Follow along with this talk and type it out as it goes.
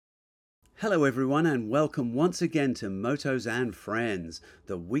Hello, everyone, and welcome once again to Motos and Friends,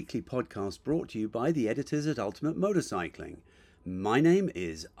 the weekly podcast brought to you by the editors at Ultimate Motorcycling. My name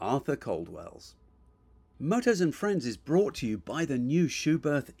is Arthur Coldwells. Motos and Friends is brought to you by the new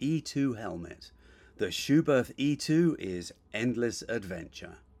Schuberth E2 helmet. The Schuberth E2 is endless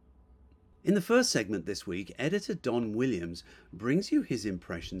adventure. In the first segment this week, editor Don Williams brings you his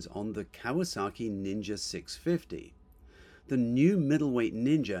impressions on the Kawasaki Ninja 650. The new middleweight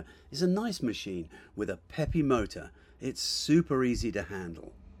Ninja is a nice machine with a peppy motor. It's super easy to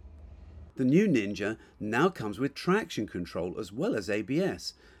handle. The new Ninja now comes with traction control as well as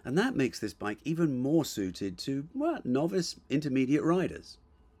ABS, and that makes this bike even more suited to, novice intermediate riders.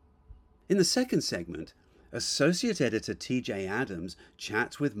 In the second segment, associate editor TJ Adams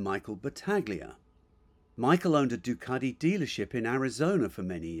chats with Michael Battaglia. Michael owned a Ducati dealership in Arizona for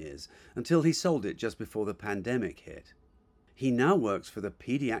many years, until he sold it just before the pandemic hit. He now works for the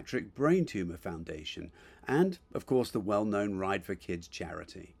Pediatric Brain Tumor Foundation and, of course, the well-known Ride for Kids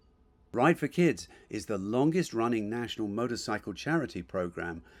charity. Ride for Kids is the longest-running national motorcycle charity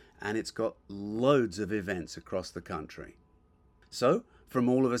program, and it's got loads of events across the country. So, from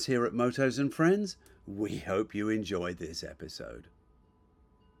all of us here at Motos and Friends, we hope you enjoy this episode.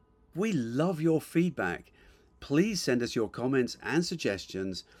 We love your feedback. Please send us your comments and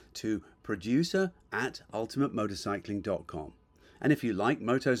suggestions to producer@ultimatemotorcycling.com. And if you like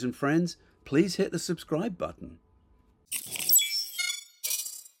Motos and Friends, please hit the subscribe button.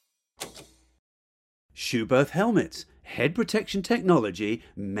 Schuberth helmets, head protection technology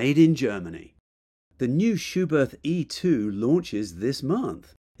made in Germany. The new Schuberth E2 launches this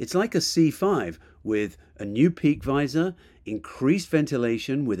month. It's like a C5 with a new peak visor, increased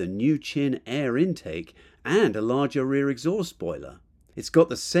ventilation with a new chin air intake, and a larger rear exhaust spoiler. It's got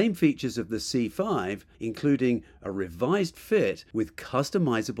the same features of the C5, including a revised fit with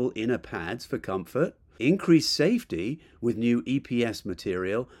customizable inner pads for comfort, increased safety with new EPS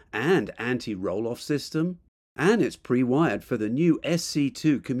material and anti-roll-off system, and it's pre-wired for the new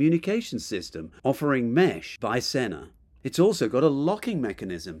SC2 communication system, offering mesh by Sena. It's also got a locking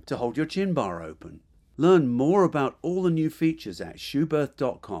mechanism to hold your chin bar open. Learn more about all the new features at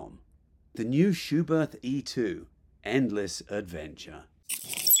Schuberth.com. The new Schuberth E2, endless adventure.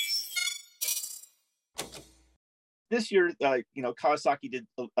 This year, Kawasaki did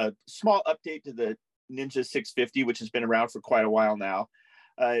a small update to the Ninja 650, which has been around for quite a while now.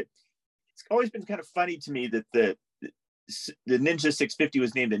 It's always been kind of funny to me that the Ninja 650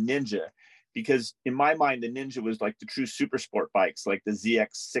 was named a Ninja, because in my mind, the Ninja was like the true super sport bikes, like the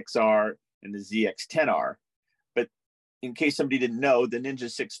ZX6R and the ZX10R. But in case somebody didn't know, the Ninja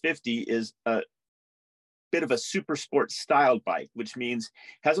 650 is a bit of a super sport styled bike, which means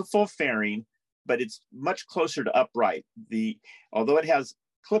it has a full fairing, but it's much closer to upright. Although it has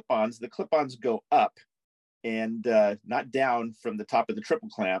clip-ons, the clip-ons go up and not down from the top of the triple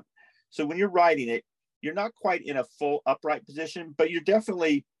clamp. So when you're riding it, you're not quite in a full upright position, but you're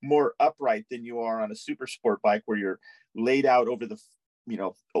definitely more upright than you are on a super sport bike, where you're laid out over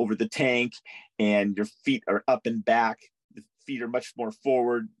the tank and your feet are up and back. The feet are much more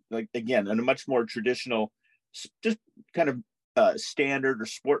forward, like, again, in a much more traditional, just kind of standard or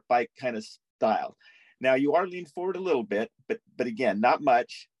sport bike kind of style. Now you are leaned forward a little bit, but again, not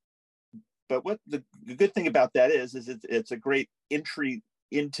much. But what the good thing about that is it's a great entry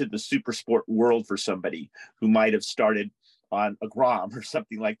into the super sport world for somebody who might have started on a Grom or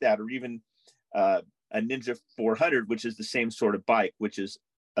something like that, or even a Ninja 400, which is the same sort of bike, which is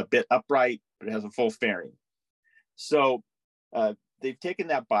a bit upright, but it has a full fairing. So they've taken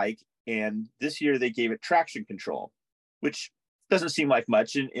that bike, and this year they gave it traction control, which doesn't seem like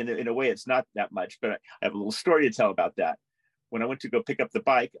much. In a way, it's not that much, but I have a little story to tell about that. When I went to go pick up the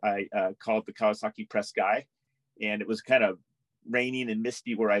bike, I called the Kawasaki press guy, and it was kind of raining and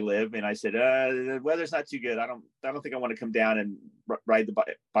misty where I live. And I said, the weather's not too good. I don't think I want to come down and ride the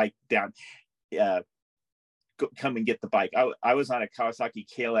bike down. Come and get the bike. I was on a Kawasaki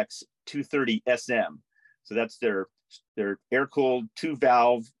KLX 230 SM. So that's their air-cooled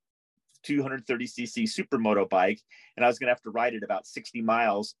 2-valve 230cc supermoto bike, and I was going to have to ride it about 60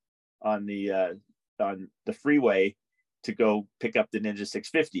 miles on the freeway to go pick up the Ninja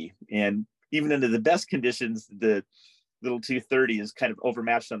 650. And even under the best conditions, the little 230 is kind of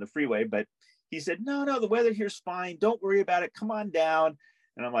overmatched on the freeway. But he said, no, the weather here's fine. Don't worry about it. Come on down.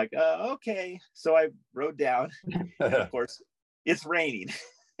 And I'm like, okay. So I rode down, and of course, it's raining.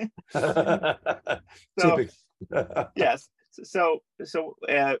 So, yes. So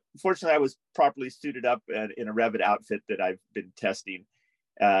fortunately, I was properly suited up in a Revit outfit that I've been testing.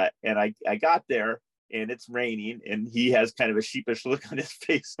 And I got there, and it's raining, and he has kind of a sheepish look on his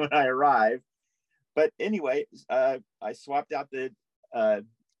face when I arrive. But anyway, I swapped out the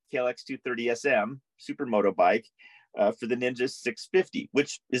KLX 230 SM supermoto bike for the Ninja 650,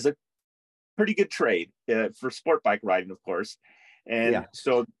 which is a pretty good trade for sport bike riding, of course. And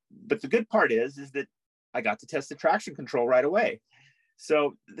so, but the good part is that I got to test the traction control right away.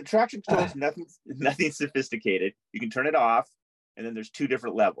 So the traction control is nothing sophisticated. You can turn it off, and then there's 2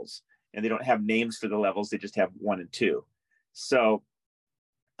 different levels, and they don't have names for the levels. They just have 1 and 2. So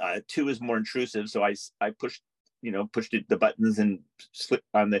 2 is more intrusive. So I pushed the buttons and slipped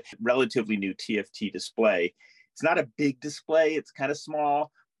on the relatively new TFT display. It's not a big display. It's kind of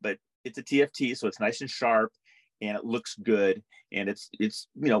small, but it's a TFT, so it's nice and sharp, and it looks good, and it's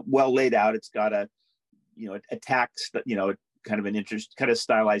well laid out. It's got a kind of an kind of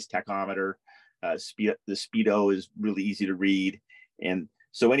stylized tachometer. The speedo is really easy to read, and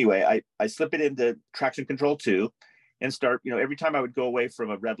so anyway, I slip it into traction control 2, and start. Every time I would go away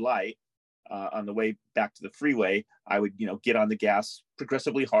from a red light on the way back to the freeway, I would get on the gas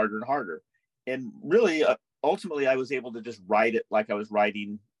progressively harder and harder, and really ultimately I was able to just ride it like I was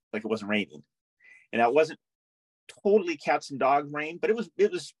riding like it wasn't raining, and that wasn't totally cats and dog rain, but it was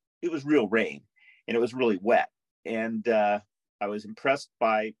real rain, and it was really wet, and I was impressed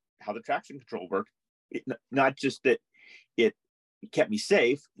by how the traction control worked. Not just that it kept me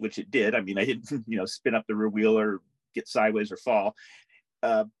safe, which it did. I mean, I didn't spin up the rear wheel or get sideways or fall,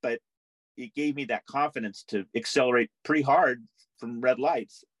 but it gave me that confidence to accelerate pretty hard from red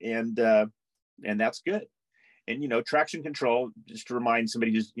lights, and that's good. And traction control, just to remind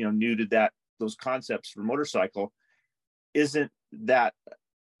somebody who's new to those concepts for motorcycle, isn't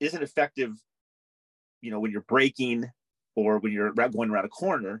effective when you're braking or when you're going around a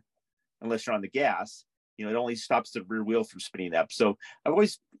corner, unless you're on the gas. It only stops the rear wheel from spinning up. So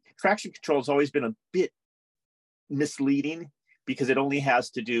traction control has always been a bit misleading, because it only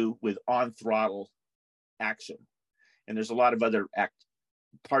has to do with on throttle action, and there's a lot of other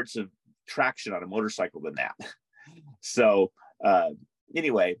parts of traction on a motorcycle than that. So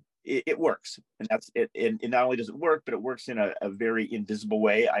anyway, it works, and that's it. And not only does it work, but it works in a very invisible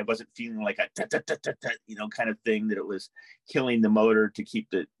way. I wasn't feeling like a kind of thing that it was killing the motor to keep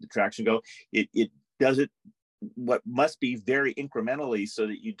the traction go. It does it what must be very incrementally, so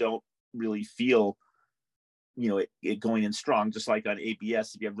that you don't really feel it going in strong. Just like on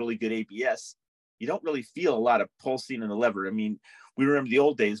ABS, if you have really good ABS, you don't really feel a lot of pulsing in the lever. I mean, we remember the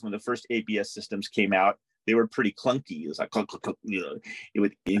old days when the first ABS systems came out. They were pretty clunky. It was like clunk, clunk, clunk, it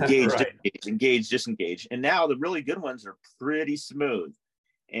would engage, right. disengage. And now the really good ones are pretty smooth.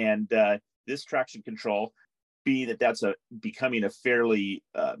 And this traction control, being that's becoming a fairly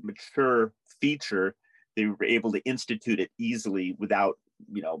mature feature, they were able to institute it easily without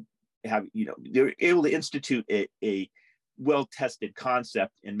they were able to institute a well-tested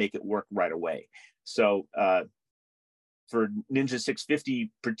concept and make it work right away. So for Ninja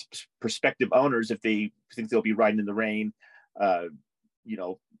 650 prospective owners, if they think they'll be riding in the rain,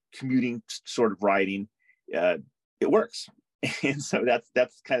 commuting sort of riding, it works. And so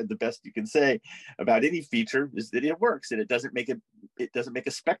that's kind of the best you can say about any feature, is that it works, and it doesn't make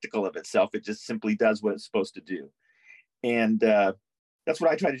a spectacle of itself. It just simply does what it's supposed to do. And that's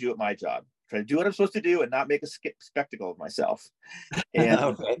what I try to do at my job. Try to do what I'm supposed to do and not make a spectacle of myself. And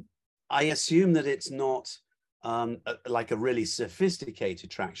okay. I assume that it's not like a really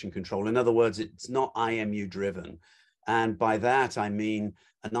sophisticated traction control. In other words, it's not IMU driven. And by that, I mean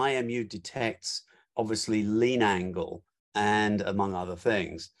an IMU detects obviously lean angle and among other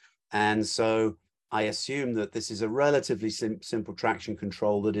things. And so I assume that this is a relatively simple traction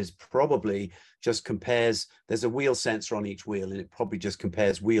control that is probably just compares, there's a wheel sensor on each wheel, and it probably just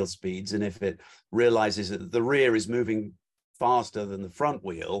compares wheel speeds. And if it realizes that the rear is moving faster than the front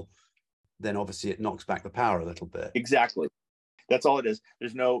wheel, then obviously it knocks back the power a little bit. Exactly. That's all it is.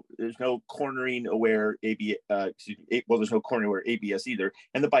 There's no cornering aware ABS. There's no cornering aware ABS either.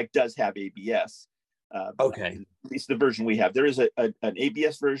 And the bike does have ABS. Okay. At least the version we have. There is an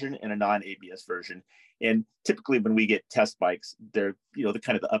ABS version and a non-ABS version. And typically when we get test bikes, they're the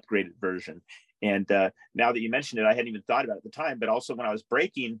kind of the upgraded version. And now that you mentioned it, I hadn't even thought about it at the time. But also when I was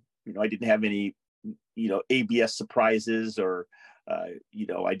braking, I didn't have any ABS surprises, or I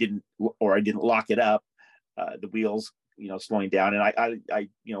didn't lock it up. The wheels slowing down, and I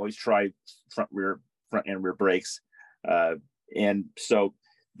always try front and rear brakes, and so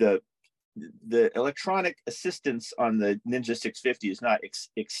the electronic assistance on the Ninja 650 is not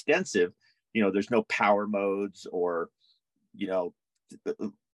extensive. There's no power modes or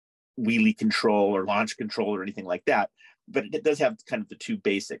wheelie control or launch control or anything like that, but it does have kind of the two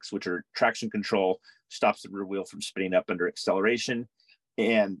basics, which are traction control, stops the rear wheel from spinning up under acceleration,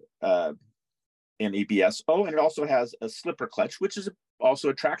 and ABS. Oh, and it also has a slipper clutch, which is also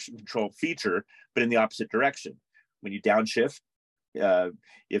a traction control feature, but in the opposite direction. When you downshift,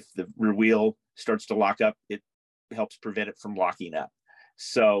 if the rear wheel starts to lock up, it helps prevent it from locking up.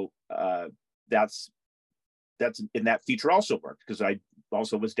 So that's and that feature also worked because I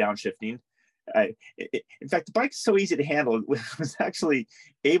also was downshifting. In fact, the bike's so easy to handle. It was actually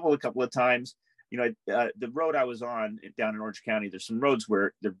able a couple of times. The road I was on down in Orange County, there's some roads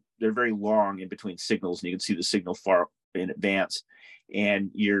where they're very long in between signals, and you can see the signal far in advance.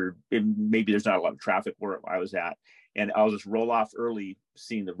 And maybe there's not a lot of traffic where I was at, and I'll just roll off early,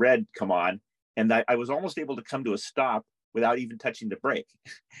 seeing the red come on, and I was almost able to come to a stop without even touching the brake,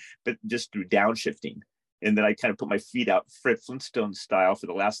 but just through downshifting. And then I kind of put my feet out Fred Flintstone style for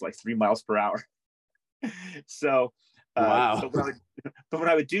the last like 3 miles per hour. So, wow. but when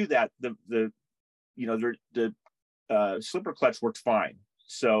I would do that, the slipper clutch worked fine.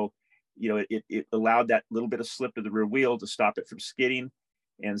 So, it allowed that little bit of slip to the rear wheel to stop it from skidding.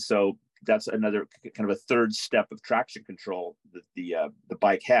 And so that's another kind of a third step of traction control that the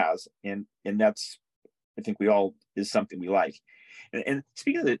bike has. And that's, I think is something we like. And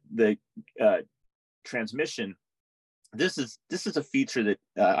speaking of the transmission, this is a feature that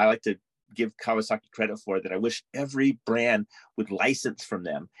I like to give Kawasaki credit for, that I wish every brand would license from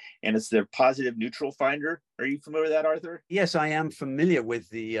them, and it's their positive neutral finder. Are you familiar with that, Arthur? Yes, I am familiar with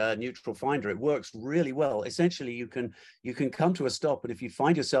the neutral finder. It works really well. Essentially, you can come to a stop, and if you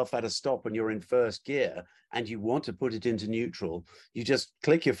find yourself at a stop and you're in first gear and you want to put it into neutral, you just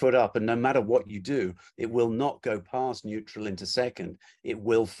click your foot up, and no matter what you do, it will not go past neutral into second. It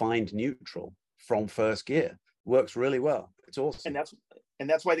will find neutral from first gear. Works really well. It's awesome. And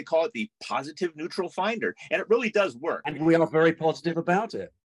that's why they call it the positive neutral finder. And it really does work. And we are very positive about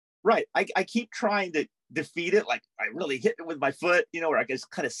it. Right. I keep trying to defeat it. Like I really hit it with my foot, or I just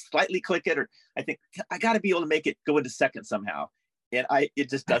kind of slightly click it, or I think I got to be able to make it go into second somehow. And it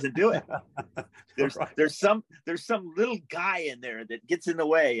just doesn't do it. There's some little guy in there that gets in the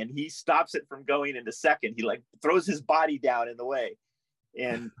way, and he stops it from going into second. He like throws his body down in the way,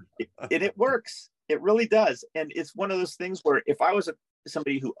 and it works. It really does. And it's one of those things where if I was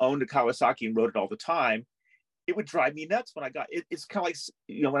somebody who owned a Kawasaki and rode it all the time, it would drive me nuts when I got it. It's kind of like,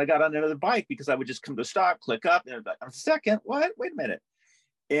 when I got on another bike, because I would just come to a stop, click up, and I'm second. What? Wait a minute.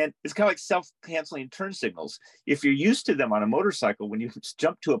 And it's kind of like self-canceling turn signals. If you're used to them on a motorcycle, when you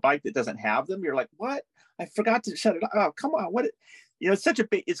jump to a bike that doesn't have them, you're like, what? I forgot to shut it off. Oh, come on. What?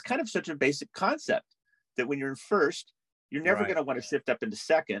 It's kind of such a basic concept that when you're in first, you're never going to want to shift up into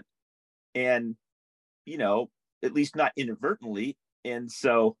second, and, at least not inadvertently. And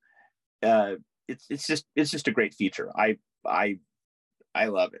so it's just a great feature. I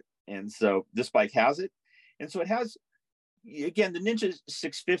love it. And so this bike has it. And so it has, again, the Ninja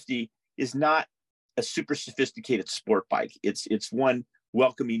 650 is not a super sophisticated sport bike. It's one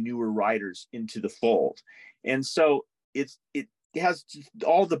welcoming newer riders into the fold. And so it has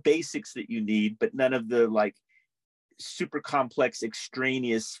all the basics that you need, but none of the like super complex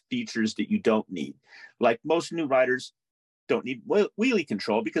extraneous features that you don't need. Like most new riders don't need wheelie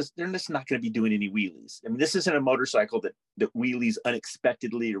control because they're just not going to be doing any wheelies. I mean, this isn't a motorcycle that wheelies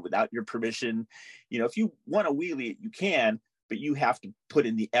unexpectedly or without your permission. If you want a wheelie, you can, but you have to put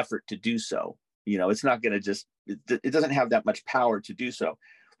in the effort to do so. It's not going to it doesn't have that much power to do so,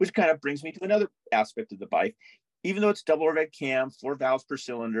 which kind of brings me to another aspect of the bike. Even though it's double overhead cam, 4 valves per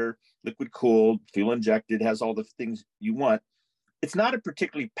cylinder, liquid cooled, fuel injected, has all the things you want, it's not a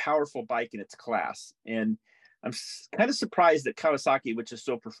particularly powerful bike in its class. And I'm kind of surprised that Kawasaki, which is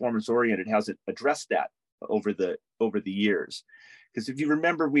so performance oriented, hasn't addressed that over the years. Because if you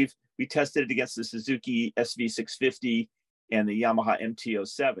remember, we tested it against the Suzuki SV650 and the Yamaha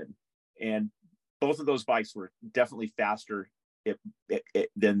MT-07, and both of those bikes were definitely faster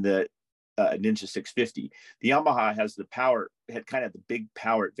than the Ninja 650. The Yamaha had kind of the big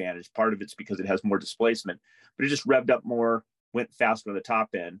power advantage. Part of it's because it has more displacement, but it just revved up more, went faster on the top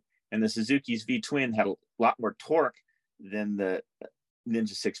end. And the Suzuki's V-twin had a lot more torque than the Ninja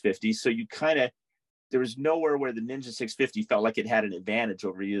 650. So there was nowhere where the Ninja 650 felt like it had an advantage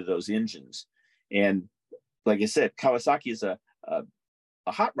over either of those engines. And like I said, Kawasaki is a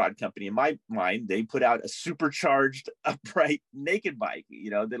hot rod company. In my mind, they put out a supercharged, upright, naked bike,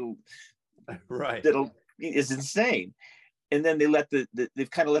 that'll is insane. And then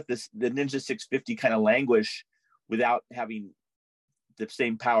they've kind of let the Ninja 650 kind of languish without having the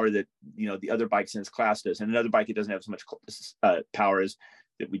same power that the other bikes in its class does. And another bike that doesn't have as much power as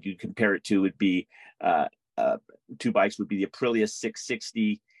that we do compare it to would be two bikes would be the Aprilia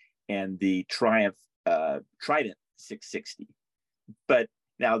 660 and the Triumph Trident 660. But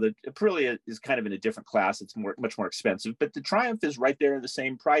now the Aprilia is kind of in a different class. It's much more expensive, but the Triumph is right there in the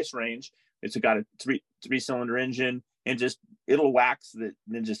same price range. It's got a three-cylinder engine, and just it'll wax the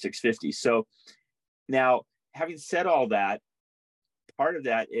Ninja 650. So now, having said all that, part of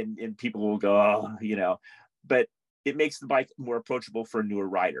that, and people will go, oh, but it makes the bike more approachable for a newer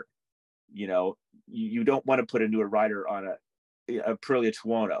rider. You don't want to put a newer rider on a Aprilia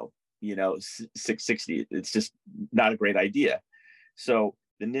Tuono, 660. It's just not a great idea. So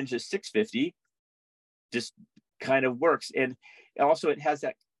the Ninja 650 just kind of works. And also it has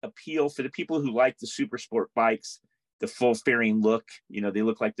that appeal for the people who like the super sport bikes, the full fairing look, they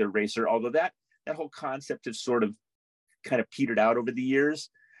look like they're racer, although that whole concept has sort of kind of petered out over the years.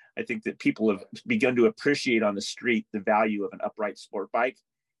 I think that people have begun to appreciate on the street the value of an upright sport bike,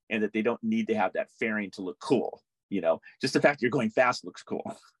 and that they don't need to have that fairing to look cool. Just the fact you're going fast looks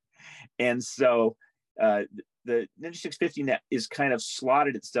cool. And so the Ninja 650 net is kind of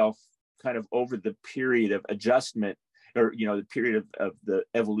slotted itself kind of over the period of adjustment, or the period of the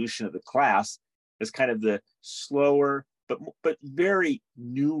evolution of the class, as kind of the slower but very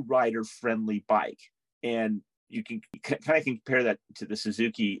new rider friendly bike. And you can kind of compare that to the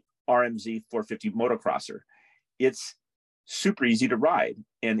Suzuki RMZ 450 motocrosser. It's super easy to ride,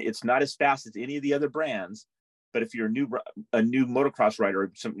 and it's not as fast as any of the other brands. But if you're a new motocross rider,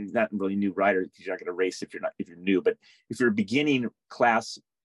 or something, not really new rider, because you're not going to race if you're new, but if you're a beginning class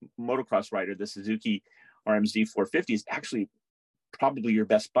motocross rider, the Suzuki RMZ 450 is actually probably your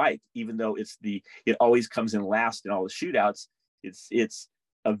best bike, even though it always comes in last in all the shootouts. It's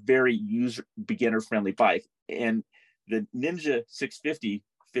a very beginner friendly bike, and the Ninja 650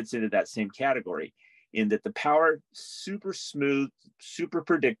 fits into that same category, in that the power super smooth, super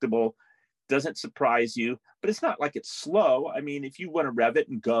predictable, doesn't surprise you, but it's not like it's slow. I mean, if you want to rev it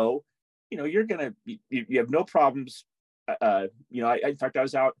and go, you have no problems. In fact, I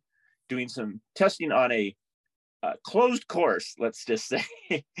was out doing some testing on a closed course, let's just say,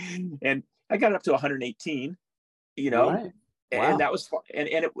 and I got up to 118. Right. Wow. And that was fun.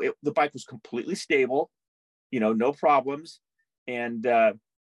 And the bike was completely stable, no problems, and there's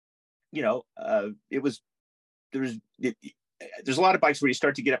a lot of bikes where you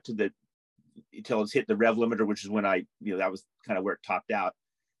start to get up to until it's hit the rev limiter, which is when that was kind of where it topped out,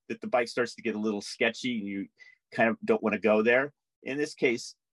 that the bike starts to get a little sketchy and you kind of don't want to go there. In this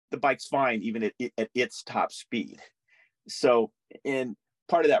case, the bike's fine even at its top speed. So in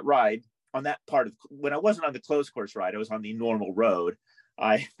part of that ride, on that part of when I wasn't on the closed course ride, I was on the normal road.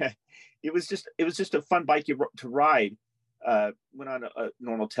 It was just a fun bike to ride. Went on a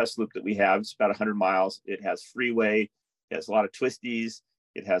normal test loop that we have. It's about 100 miles. It has freeway. It has a lot of twisties.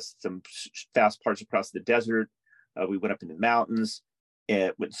 It has some fast parts across the desert. We went up into the mountains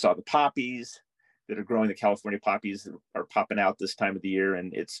and went and saw the poppies that are growing. The California poppies are popping out this time of the year,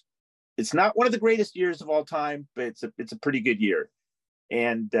 and it's not one of the greatest years of all time, but it's a pretty good year.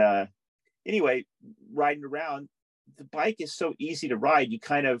 And anyway, riding around, the bike is so easy to ride. You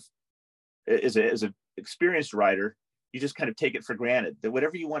kind of, as an experienced rider, you just kind of take it for granted that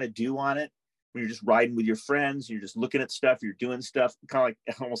whatever you want to do on it, when you're just riding with your friends, you're just looking at stuff, you're doing stuff, kind of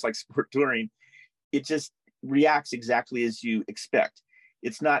like almost like sport touring, it just reacts exactly as you expect.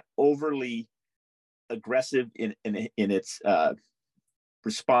 It's not overly aggressive in its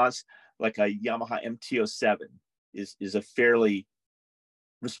response, like a Yamaha MT-07 is a fairly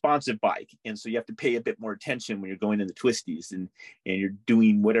responsive bike, and so you have to pay a bit more attention when you're going in the twisties and you're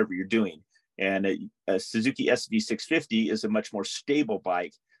doing whatever you're doing. And a Suzuki SV650 is a much more stable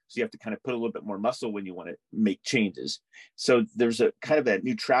bike, so you have to kind of put a little bit more muscle when you want to make changes. So there's a kind of that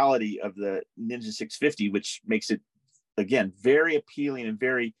neutrality of the Ninja 650, which makes it, again, very appealing and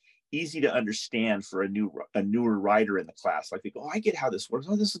very easy to understand for a newer rider in the class. Like they go, oh, I get how this works.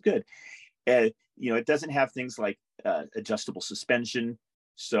 Oh, this is good. It doesn't have things like adjustable suspension,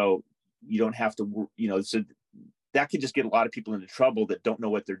 so you don't have to, so that can just get a lot of people into trouble that don't know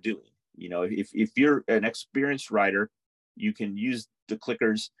what they're doing. If you're an experienced rider, you can use the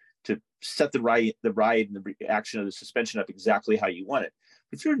clickers to set the ride and the reaction of the suspension up exactly how you want it.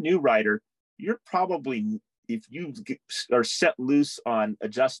 If you're a new rider, you're probably, if you are set loose on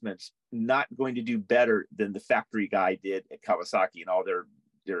adjustments, not going to do better than the factory guy did at Kawasaki and all their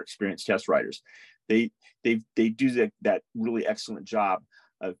experienced test riders. They do that really excellent job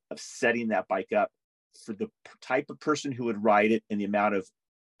of setting that bike up for the type of person who would ride it and the amount of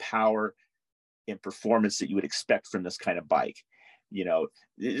power and performance that you would expect from this kind of bike.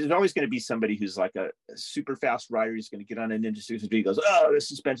 There's always going to be somebody who's like a super fast rider who's going to get on a Ninja 650 and goes, oh, the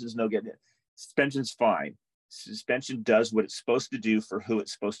suspension's no good. Suspension's fine. Suspension does what it's supposed to do for who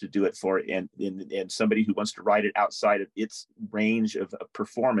it's supposed to do it for, and somebody who wants to ride it outside of its range of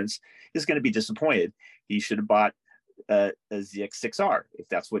performance is going to be disappointed. He should have bought a ZX6R if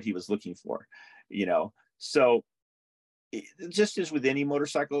that's what he was looking for, you know. So just as with any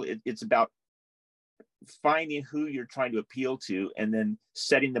motorcycle, it's about finding who you're trying to appeal to and then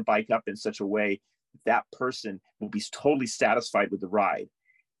setting the bike up in such a way that person will be totally satisfied with the ride.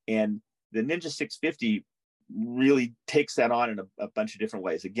 And the Ninja 650 really takes that on in a bunch of different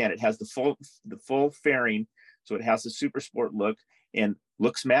ways. Again, it has the full fairing, so it has the super sport look, and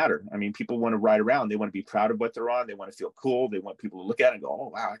looks matter. I mean, people want to ride around. They want to be proud of what they're on. They want to feel cool. They want people to look at it and go,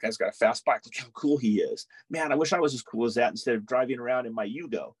 oh, wow, that guy's got a fast bike. Look how cool he is. Man, I wish I was as cool as that instead of driving around in my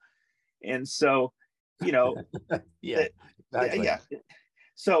Yugo. And so, you know, yeah, exactly. Yeah.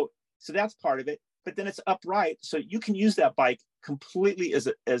 So that's part of it. But then it's upright, so you can use that bike completely as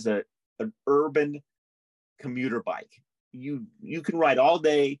an urban commuter bike. You can ride all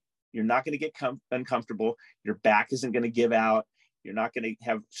day. You're not going to get uncomfortable. Your back isn't going to give out. You're not going to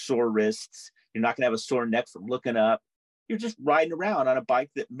have sore wrists. You're not going to have a sore neck from looking up. You're just riding around on a bike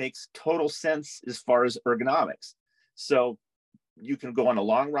that makes total sense as far as ergonomics. So you can go on a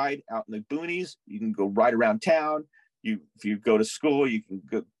long ride out in the boonies. You can go ride around town. If you go to school, you can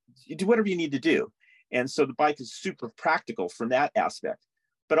go. You do whatever you need to do. And so the bike is super practical from that aspect.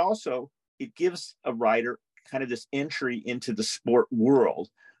 But also, it gives a rider kind of this entry into the sport world,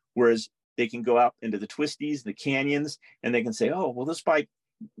 whereas they can go out into the twisties, the canyons, and they can say, oh, well, this bike,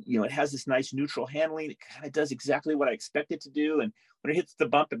 you know, it has this nice neutral handling. It kind of does exactly what I expect it to do. And when it hits the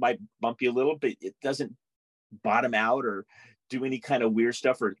bump, it might bump you a little, but it doesn't bottom out or do any kind of weird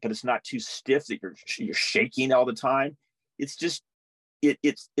stuff, but it's not too stiff that you're shaking all the time. It's just,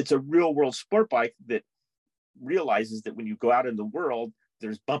 it's a real world sport bike that realizes that when you go out in the world,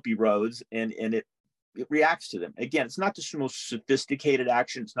 there's bumpy roads and it reacts to them. Again, it's not the most sophisticated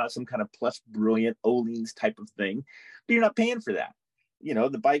action. It's not some kind of plus brilliant Öhlins type of thing, but you're not paying for that. You know,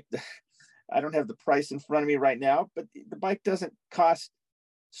 the bike, I don't have the price in front of me right now, but the bike doesn't cost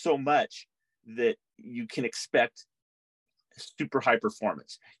so much that you can expect super high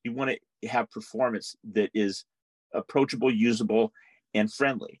performance. You want to have performance that is approachable, usable, and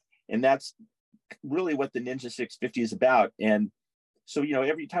friendly. And that's really what the Ninja 650 is about. And so, you know,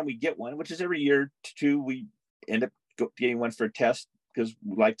 every time we get one, which is every year or two, we end up getting one for a test because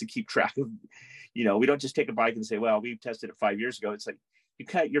we like to keep track of, you know, we don't just take a bike and say, well, we tested it 5 years ago. It's like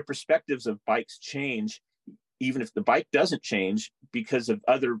your perspectives of bikes change, even if the bike doesn't change because of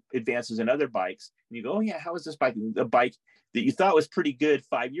other advances in other bikes. And you go, oh yeah, how is this bike? A bike that you thought was pretty good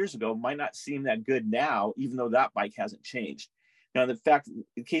 5 years ago might not seem that good now, even though that bike hasn't changed. Now, in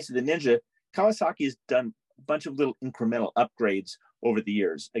the case of the Ninja, Kawasaki has done a bunch of little incremental upgrades over the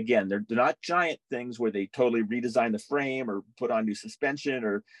years. Again, they're not giant things where they totally redesign the frame or put on new suspension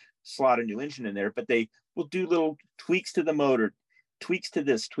or slot a new engine in there, but they will do little tweaks to the motor, tweaks to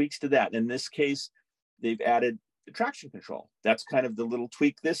this, tweaks to that. In this case, they've added the traction control. That's kind of the little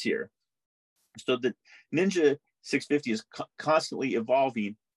tweak this year. So the Ninja 650 is constantly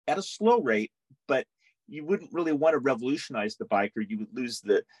evolving at a slow rate, but you wouldn't really want to revolutionize the bike or you would lose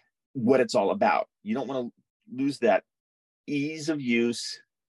what it's all about. You don't want to lose that ease of use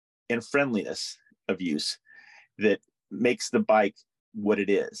and friendliness of use that makes the bike what it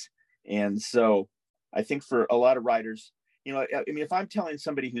is. And so I think for a lot of riders, you know, I mean, if I'm telling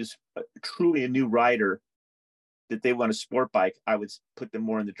somebody who's truly a new rider that they want a sport bike, I would put them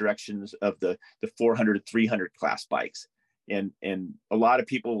more in the directions of the 400 to 300 class bikes. And a lot of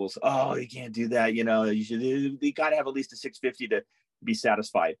people will say, oh, you can't do that. You know, you got to have at least a 650 to be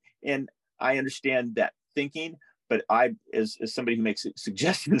satisfied. And I understand that thinking, but I, as somebody who makes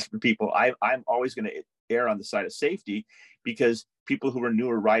suggestions for people, I'm always going to err on the side of safety because people who are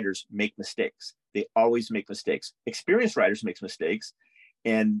newer riders make mistakes. They always make mistakes. Experienced riders make mistakes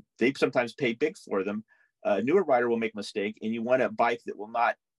and they sometimes pay big for them. A newer rider will make a mistake and you want a bike that will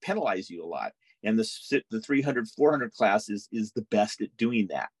not penalize you a lot. And the 300, 400 class is the best at doing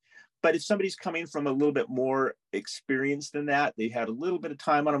that. But if somebody's coming from a little bit more experience than that, they had a little bit of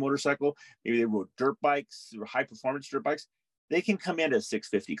time on a motorcycle, maybe they rode dirt bikes or high performance dirt bikes, they can come into a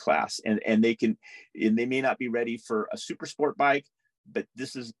 650 class and they may not be ready for a super sport bike, but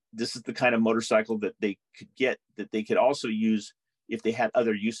this is the kind of motorcycle that they could get that they could also use if they had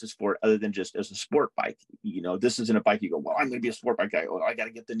other uses for it other than just as a sport bike. You know, this isn't a bike you go, well, I'm going to be a sport bike guy. Well, I got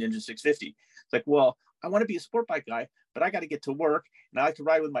to get the Ninja 650. It's like, well, I want to be a sport bike guy, but I got to get to work. And I like to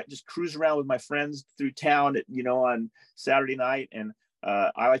ride just cruise around with my friends through town, on Saturday night. And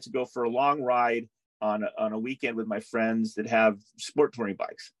I like to go for a long ride on a weekend with my friends that have sport touring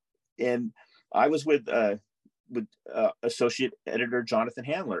bikes. And I was with with associate editor Jonathan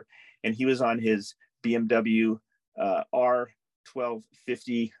Handler, and he was on his BMW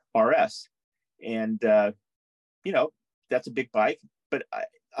R1250 RS, and that's a big bike. But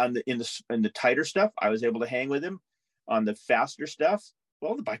in the tighter stuff, I was able to hang with him. On the faster stuff,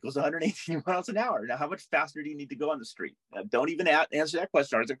 well, the bike goes 118 miles an hour. Now, how much faster do you need to go on the street? Don't even answer that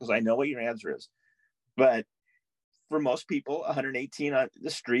question, Arthur, because I know what your answer is. But for most people, 118 on the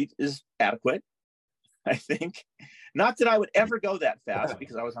street is adequate, I think. Not that I would ever go that fast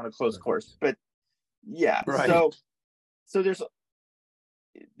because I was on a closed course, but yeah. Right. So there's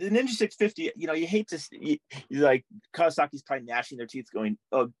the Ninja 650. You hate to like Kawasaki's probably gnashing their teeth, going,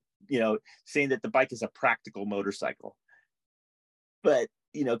 saying that the bike is a practical motorcycle. But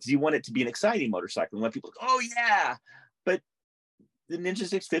because you want it to be an exciting motorcycle, and when people go, oh yeah, but the Ninja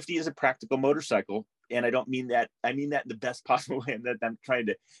 650 is a practical motorcycle, and I don't mean that. I mean that in the best possible way, and that I'm trying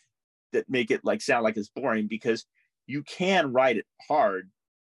to make it sound like it's boring, because you can ride it hard.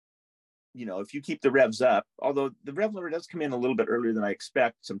 If you keep the revs up, although the rev limiter does come in a little bit earlier than I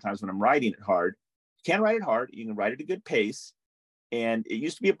expect sometimes when I'm riding it hard. You can ride it hard. You can ride at a good pace, and it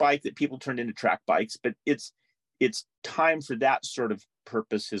used to be a bike that people turned into track bikes, but it's time for that sort of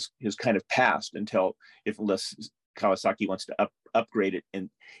purpose has kind of passed unless Kawasaki wants to upgrade it. And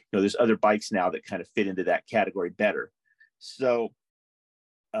there's other bikes now that kind of fit into that category better. So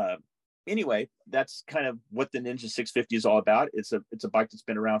anyway, that's kind of what the Ninja 650 is all about. It's a bike that's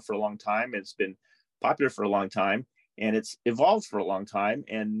been around for a long time. It's been popular for a long time, and it's evolved for a long time.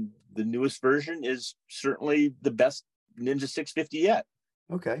 And the newest version is certainly the best Ninja 650 yet.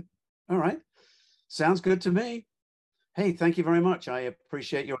 Okay. All right. Sounds good to me. Hey, thank you very much. I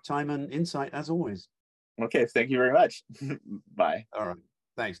appreciate your time and insight as always. Okay. Thank you very much. Bye. All right.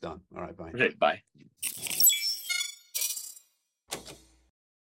 Thanks, Don. All right. Bye. Okay, bye.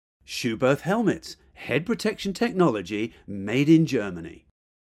 Schuberth helmets, head protection technology made in Germany.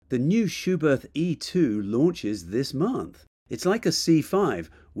 The new Schuberth E2 launches this month. It's like a C5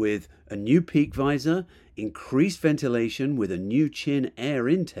 with a new peak visor, increased ventilation with a new chin air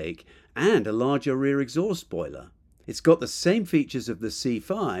intake, and a larger rear exhaust spoiler. It's got the same features of the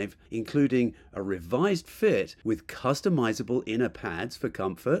C5, including a revised fit with customizable inner pads for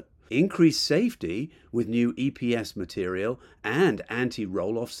comfort, increased safety with new EPS material and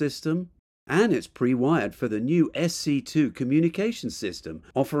anti-roll-off system, and it's pre-wired for the new SC2 communication system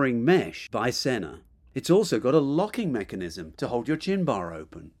offering mesh by Sena. It's also got a locking mechanism to hold your chin bar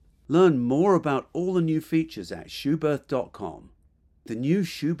open. Learn more about all the new features at schuberth.com. The new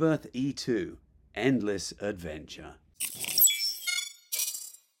Schuberth E2, endless adventure.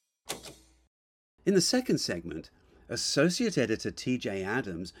 In the second segment, Associate Editor TJ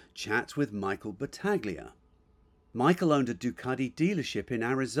Adams chats with Michael Battaglia. Michael owned a Ducati dealership in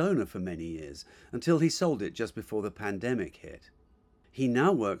Arizona for many years until he sold it just before the pandemic hit. He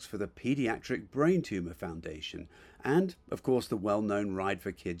now works for the Pediatric Brain Tumor Foundation and, of course, the well-known Ride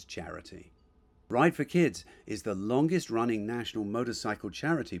for Kids charity. Ride for Kids is the longest-running national motorcycle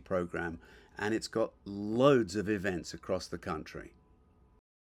charity program, and it's got loads of events across the country.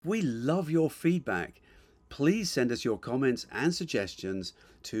 We love your feedback. Please send us your comments and suggestions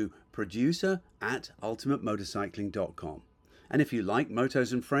to producer@ultimatemotorcycling.com. And if you like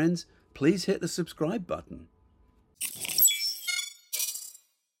Motos and Friends, please hit the subscribe button.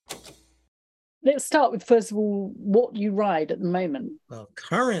 Let's start with, first of all, what you ride at the moment. Well,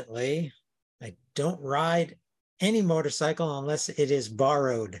 currently, I don't ride any motorcycle unless it is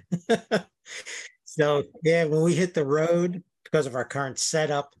borrowed. So, yeah, when we hit the road, because of our current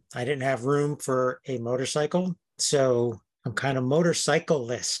setup, I didn't have room for a motorcycle. So I'm kind of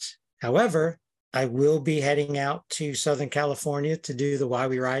motorcyclist. However, I will be heading out to Southern California to do the Why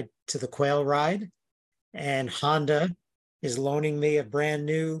We Ride to the Quail ride. And Honda is loaning me a brand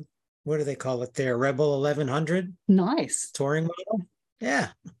new, what do they call it there? Rebel 1100. Nice. Touring model. Yeah.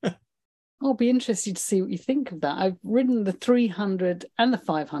 I'll be interested to see what you think of that. I've ridden the 300 and the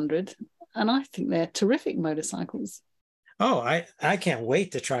 500, and I think they're terrific motorcycles. Oh, I can't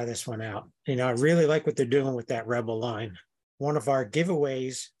wait to try this one out. I really like what they're doing with that Rebel line. One of our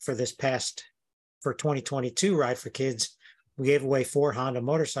giveaways for 2022 Ride for Kids, we gave away 4 Honda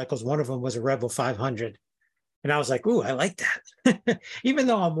motorcycles. One of them was a Rebel 500. And I was like, ooh, I like that. Even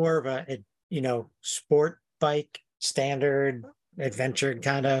though I'm more of a sport bike, standard adventure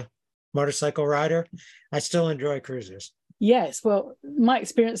kind of motorcycle rider, I still enjoy cruisers. Yes, well, my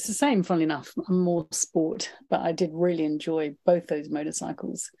experience is the same, funnily enough. I'm more sport, but I did really enjoy both those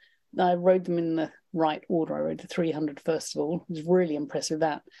motorcycles. I rode them in the right order. I rode the 300 first of all. I was really impressed with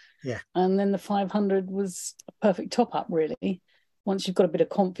that. Yeah. And then the 500 was a perfect top-up, really. once you've got a bit of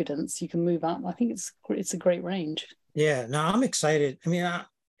confidence, you can move up. I think it's a great range. Yeah, no, I'm excited. I mean,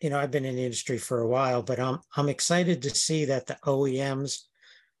 I've been in the industry for a while, but I'm excited to see that the OEMs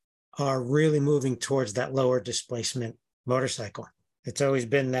are really moving towards that lower displacement motorcycle. It's always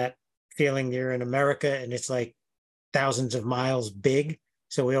been that feeling you're in America and it's like thousands of miles big.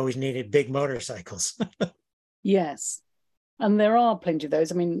 So we always needed big motorcycles. Yes. And there are plenty of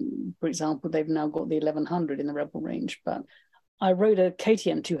those. I mean, for example, they've now got the 1100 in the Rebel range, but I rode a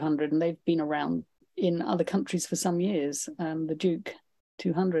KTM 200 and they've been around in other countries for some years, the Duke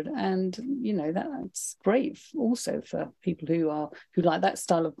 200. And, that's great also for people who like that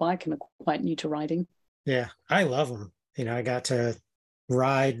style of bike and are quite new to riding. Yeah, I love them. I got to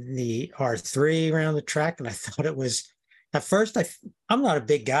ride the R3 around the track and I thought it was, at first, I'm not a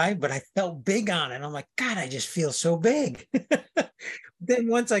big guy, but I felt big on it. I'm like, God, I just feel so big. Then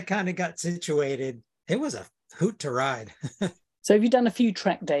once I kind of got situated, it was a hoot to ride. So have you done a few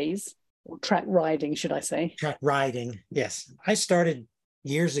track days, or track riding, should I say? Track riding, yes. I started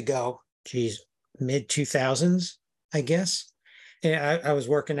years ago, mid 2000s, I guess. And I was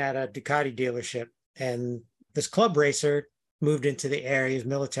working at a Ducati dealership and this club racer moved into the area, he's a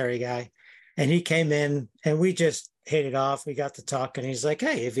military guy. And he came in and we just hit it off. We got to talk and he's like,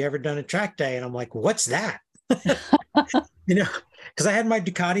 hey, have you ever done a track day? And I'm like, what's that? Because I had my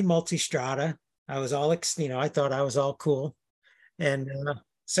Ducati Multistrada. I was all, I thought I was all cool. And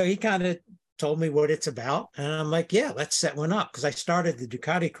so he kind of told me what it's about. And I'm like, yeah, let's set one up. Because I started the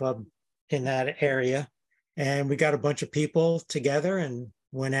Ducati club in that area. And we got a bunch of people together and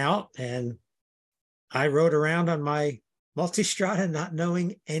went out. And I rode around on my Multistrada not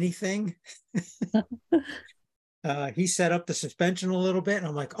knowing anything. He set up the suspension a little bit. And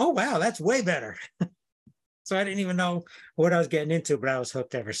I'm like, oh, wow, that's way better. So I didn't even know what I was getting into, but I was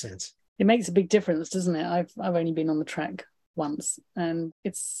hooked ever since. It makes a big difference, doesn't it? I've only been on the track once and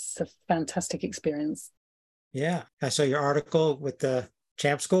it's a fantastic experience. Yeah. I saw your article with the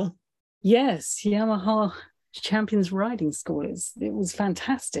Champ School. Yes, Yamaha Champions Riding School. It was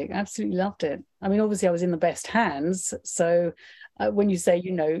fantastic. Absolutely loved it. I mean, obviously I was in the best hands. So when you say,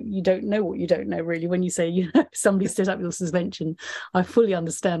 you don't know what you don't know really, when you say, somebody set up your suspension, I fully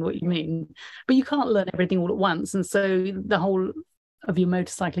understand what you mean. But you can't learn everything all at once. And so the whole of your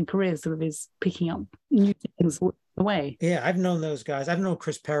motorcycling career sort of is picking up new things all the way. Yeah, I've known those guys. I've known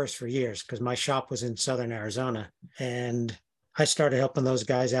Chris Paris for years because my shop was in Southern Arizona. And I started helping those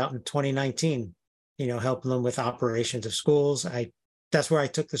guys out in 2019, helping them with operations of schools. That's where I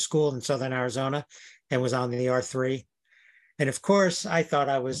took the school in Southern Arizona and was on the R3. And of course, I thought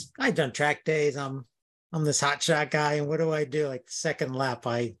I'd done track days. I'm this hot shot guy. And what do? Like the second lap,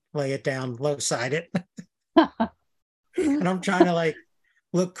 I lay it down, low side it. And I'm trying to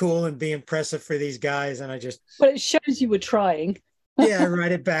look cool and be impressive for these guys. And but it shows you were trying. Yeah, I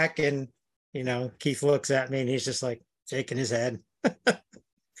ride it back. And, Keith looks at me and he's just like shaking his head. But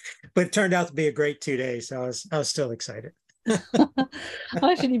it turned out to be a great 2 days. So I was still excited.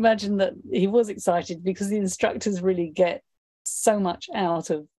 I should imagine that he was excited because the instructors really get so much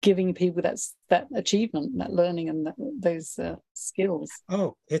out of giving people that achievement, that learning and those skills.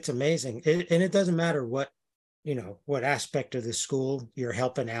 Oh, it's amazing. And it doesn't matter what aspect of the school you're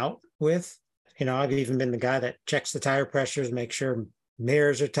helping out with. I've even been the guy that checks the tire pressures, make sure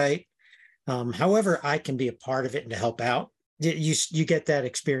mirrors are tight. However, I can be a part of it and to help out. You get that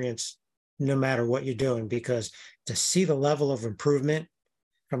experience no matter what you're doing, because to see the level of improvement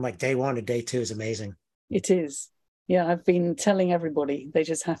from day one to day two is amazing. It is. Yeah, I've been telling everybody they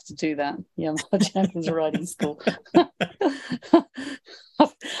just have to do that. Yeah, my Champions Riding School.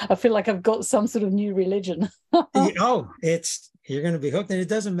 I feel like I've got some sort of new religion. You're going to be hooked, and it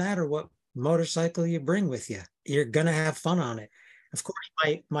doesn't matter what motorcycle you bring with you. You're going to have fun on it. Of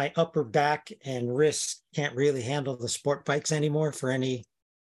course, my upper back and wrists can't really handle the sport bikes anymore for any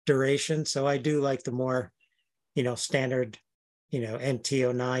duration. So I do like the more, standard,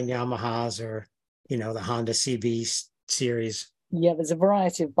 MT-09 Yamahas or, the Honda CB series. Yeah, there's a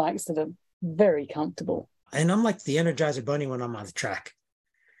variety of bikes that are very comfortable. And I'm like the Energizer Bunny when I'm on the track.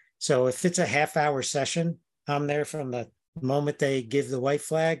 So if it's a half-hour session, I'm there from the moment they give the white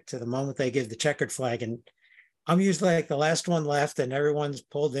flag to the moment they give the checkered flag. And I'm usually the last one left and everyone's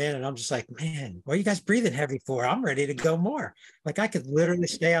pulled in. And I'm just like, man, what are you guys breathing heavy for? I'm ready to go more. I could literally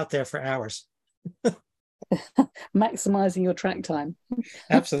stay out there for hours. Maximizing your track time.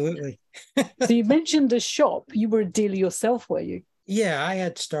 Absolutely. So you mentioned a shop. You were a dealer yourself, were you? Yeah, I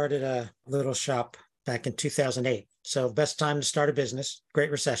had started a little shop back in 2008. So best time to start a business,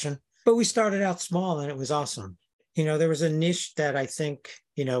 Great Recession. But we started out small and it was awesome. There was a niche that I think,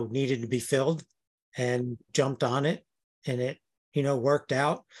 needed to be filled and jumped on it. And it worked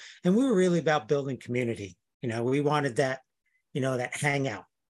out. And we were really about building community. We wanted that, that hangout.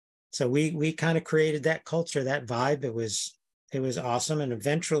 So we kind of created that culture, that vibe. It was awesome. And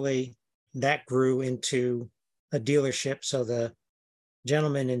eventually that grew into a dealership. So the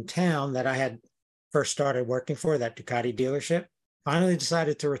gentleman in town that I had first started working for, that Ducati dealership, finally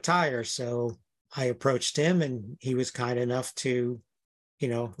decided to retire. So I approached him, and he was kind enough to,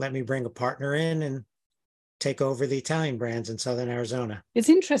 let me bring a partner in and take over the Italian brands in Southern Arizona. It's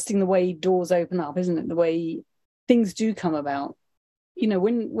interesting the way doors open up, isn't it? The way things do come about.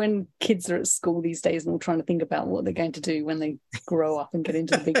 When kids are at school these days and all trying to think about what they're going to do when they grow up and get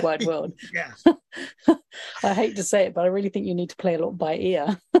into the big wide world. Yeah. I hate to say it, but I really think you need to play a lot by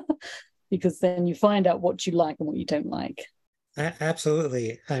ear because then you find out what you like and what you don't like.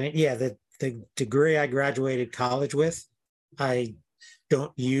 Absolutely. I mean, yeah, the degree I graduated college with, I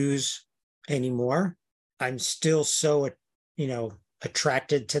don't use anymore. I'm still so,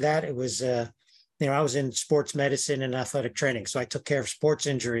 attracted to that. It was, I was in sports medicine and athletic training, so I took care of sports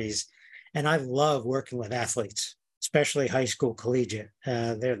injuries, and I love working with athletes, especially high school, collegiate.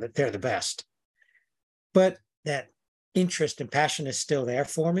 They're the best. But that interest and passion is still there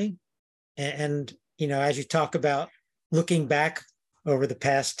for me. And as you talk about looking back over the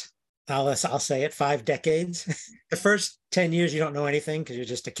past, I'll say it, 5 decades, the first 10 years, you don't know anything because you're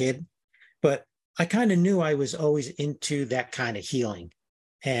just a kid. But I kind of knew I was always into that kind of healing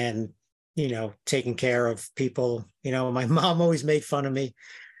and, taking care of people. My mom always made fun of me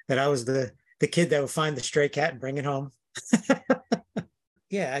that I was the kid that would find the stray cat and bring it home.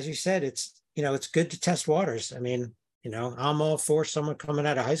 Yeah, as you said, it's good to test waters. I mean, I'm all for someone coming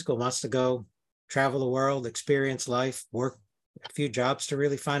out of high school wants to go travel the world, experience life, work a few jobs to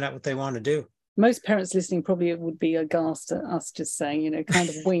really find out what they want to do. Most parents listening probably would be aghast at us just saying, kind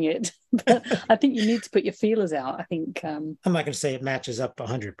of wing it. But I think you need to put your feelers out. I think I'm not going to say it matches up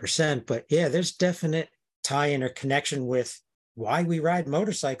 100%, but yeah, there's definite tie-in or connection with why we ride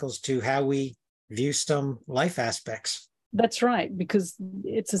motorcycles to how we view some life aspects. That's right, because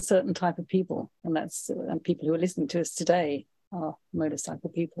it's a certain type of people, and people who are listening to us today are motorcycle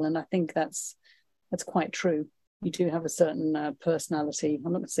people, and I think that's quite true. You do have a certain personality.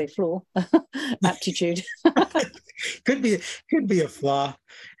 I'm not going to say flaw, aptitude. Could be a flaw.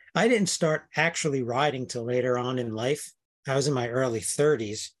 I didn't start actually riding till later on in life. I was in my early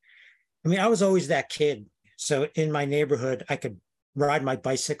 30s. I mean, I was always that kid. So in my neighborhood, I could ride my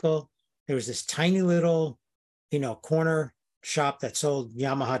bicycle. There was this tiny little, corner shop that sold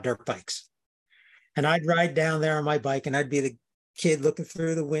Yamaha dirt bikes. And I'd ride down there on my bike, and I'd be the kid looking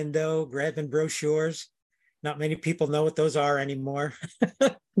through the window, grabbing brochures. Not many people know what those are anymore.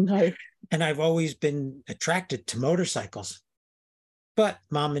 No. And I've always been attracted to motorcycles. But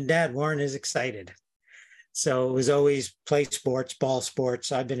mom and dad weren't as excited. So it was always play sports, ball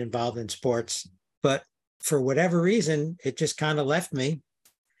sports. I've been involved in sports. But for whatever reason, it just kind of left me.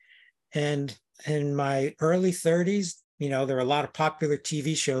 And in my early 30s, there were a lot of popular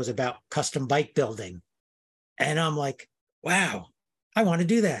TV shows about custom bike building. And I'm like, wow, I want to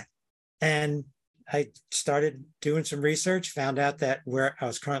do that. And I started doing some research, found out that where I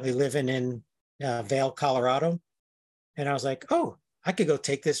was currently living in Vail, Colorado. And I was like, oh, I could go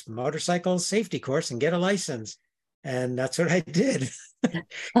take this motorcycle safety course and get a license. And that's what I did.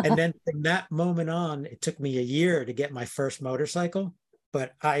 And then from that moment on, it took me a year to get my first motorcycle.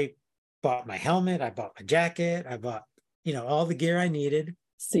 But I bought my helmet, I bought my jacket, I bought, all the gear I needed.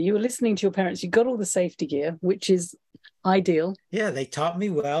 So you were listening to your parents, you got all the safety gear, which is ideal. Yeah, they taught me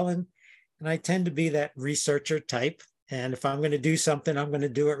well. And I tend to be that researcher type. And if I'm going to do something, I'm going to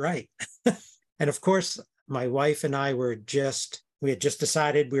do it right. And of course, my wife and I we had just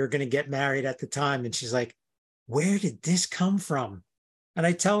decided we were going to get married at the time. And she's like, where did this come from? And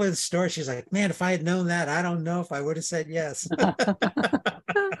I tell her the story. She's like, man, if I had known that, I don't know if I would have said yes.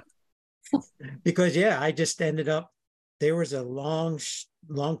 Because, yeah, I just ended up, there was a long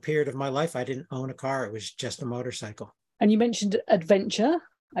period of my life I didn't own a car. It was just a motorcycle. And you mentioned adventure.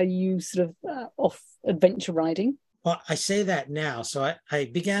 Are you sort of off adventure riding? Well, I say that now. So I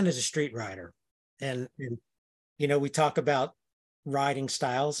began as a street rider. And we talk about riding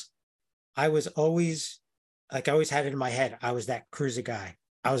styles. I always had it in my head. I was that cruiser guy.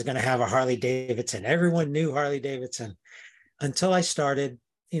 I was going to have a Harley Davidson. Everyone knew Harley Davidson until I started,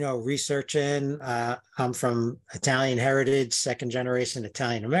 researching. I'm from Italian heritage, second generation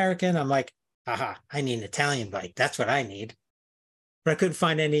Italian American. I'm like, aha, I need an Italian bike. That's what I need. But I couldn't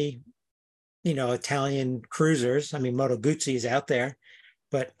find any, Italian cruisers. I mean, Moto Guzzi is out there,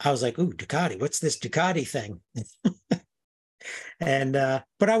 but I was like, ooh, Ducati, what's this Ducati thing? And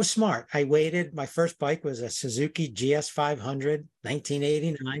but I was smart. I waited. My first bike was a Suzuki GS 500,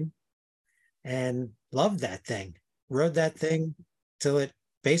 1989, and loved that thing. Rode that thing till it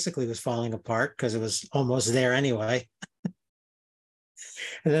basically was falling apart because it was almost there anyway.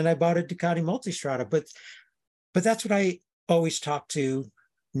 And then I bought a Ducati Multistrada. But that's what I always talk to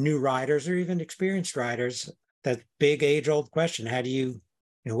new riders or even experienced riders. That big age-old question: how do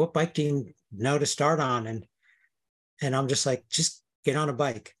what bike do you know to start on? And I'm just like, just get on a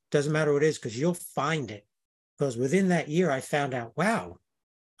bike. Doesn't matter what it is, because you'll find it. Because within that year, I found out, wow,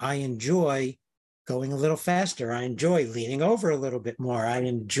 I enjoy going a little faster. I enjoy leaning over a little bit more. I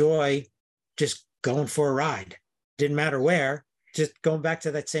enjoy just going for a ride. Didn't matter where, just going back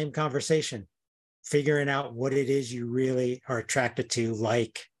to that same conversation, figuring out what it is you really are attracted to,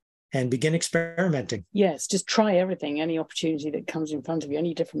 and begin experimenting. Yes, just try everything, any opportunity that comes in front of you,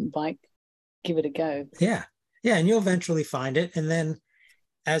 any different bike, give it a go. Yeah. Yeah. And you'll eventually find it. And then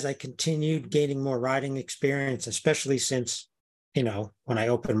as I continued gaining more riding experience, especially since, when I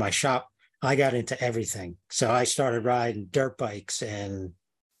opened my shop, I got into everything. So I started riding dirt bikes, and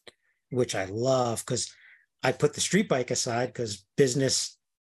which I love, because I put the street bike aside because business,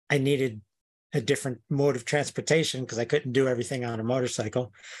 I needed a different mode of transportation because I couldn't do everything on a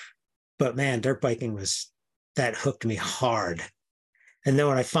motorcycle. But man, dirt biking that hooked me hard. And then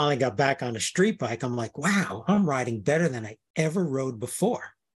when I finally got back on a street bike, I'm like, wow, I'm riding better than I ever rode before.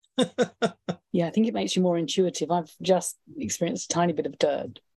 Yeah, I think it makes you more intuitive. I've just experienced a tiny bit of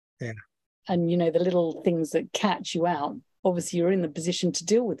dirt. Yeah. And, the little things that catch you out, obviously you're in the position to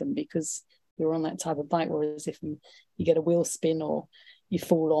deal with them because you're on that type of bike. Whereas if you get a wheel spin or you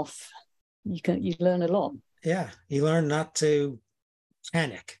fall off, you learn a lot. Yeah, you learn not to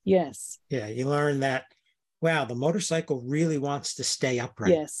panic. Yes. Yeah, you learn that, wow, the motorcycle really wants to stay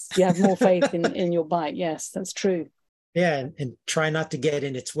upright. Yes, you have more faith in your bike. Yes, that's true. Yeah, and try not to get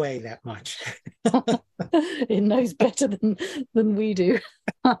in its way that much. It knows better than we do.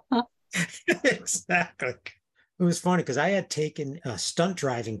 Exactly. It was funny because I had taken a stunt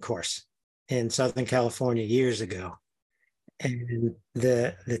driving course in Southern California years ago. And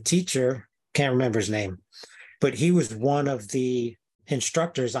the teacher, can't remember his name, but he was one of the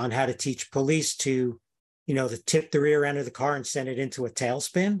instructors on how to teach police to tip the rear end of the car and send it into a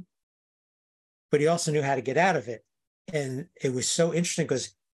tailspin. But he also knew how to get out of it. And it was so interesting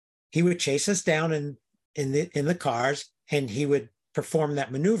because he would chase us down in the cars, and he would perform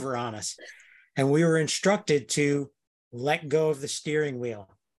that maneuver on us. And we were instructed to let go of the steering wheel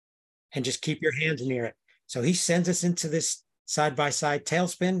and just keep your hands near it. So he sends us into this side-by-side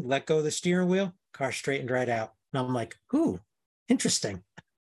tailspin, let go of the steering wheel, car straightened right out. And I'm like, ooh, interesting.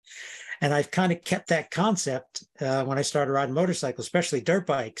 And I've kind of kept that concept when I started riding motorcycles, especially dirt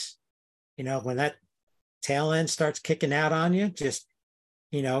bikes. When that tail end starts kicking out on you, just,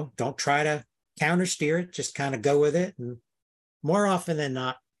 don't try to counter steer it, just kind of go with it. And more often than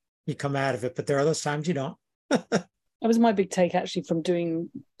not, you come out of it, but there are those times you don't. That was my big take actually from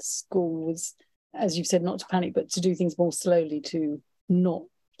doing school was, as you've said, not to panic, but to do things more slowly, to not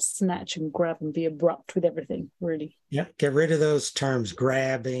snatch and grab and be abrupt with everything, really. Yeah, get rid of those terms,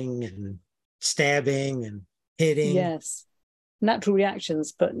 grabbing and stabbing and hitting. Yes, natural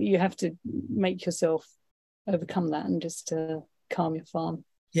reactions, but you have to make yourself overcome that and just calm your farm.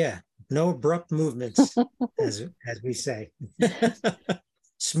 Yeah, no abrupt movements, as we say.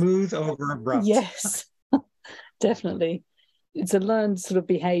 Smooth over abrupt. Yes, definitely. It's a learned sort of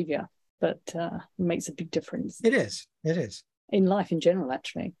behavior, but it makes a big difference. It is. In life in general,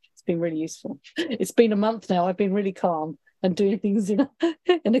 actually. It's been really useful. It's been a month now. I've been really calm and doing things in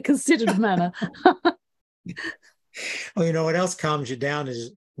a considered manner. Well, what else calms you down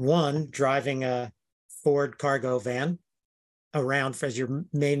is, one, driving a Ford cargo van around as your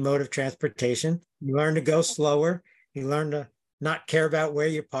main mode of transportation. You learn to go slower. You learn to not care about where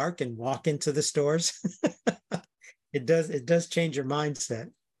you park and walk into the stores. It does change your mindset.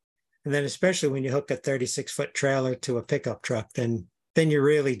 And then especially when you hook a 36-foot trailer to a pickup truck, then you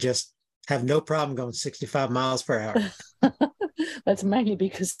really just have no problem going 65 miles per hour. That's mainly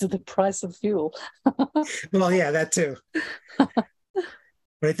because of the price of fuel. Well, yeah, that too. But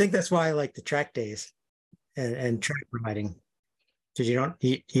I think that's why I like the track days and track riding, because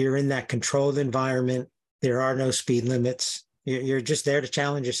you're in that controlled environment. There are no speed limits. You're just there to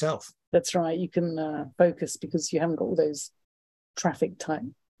challenge yourself. That's right. You can focus because you haven't got all those traffic type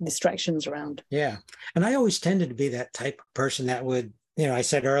distractions around. Yeah. And I always tended to be that type of person that would, I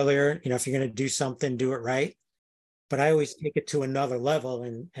said earlier, if you're going to do something, do it right. But I always take it to another level.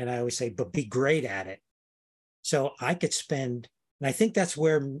 And I always say, but be great at it. So I could spend And I think that's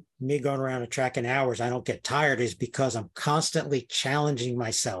where me going around a track in hours, I don't get tired, is because I'm constantly challenging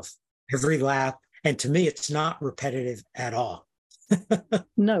myself every lap. And to me, it's not repetitive at all.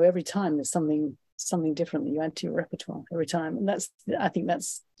 No, every time there's something different that you add to your repertoire every time. And I think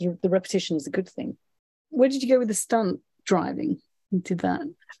that's the repetition is a good thing. Where did you go with the stunt driving? You did that?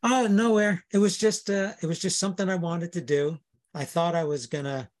 Nowhere. It was just something I wanted to do. I thought I was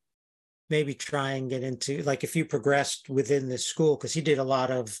gonna maybe try and get into, like, if you progressed within the school, because he did a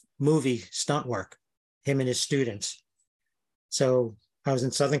lot of movie stunt work, him and his students. So I was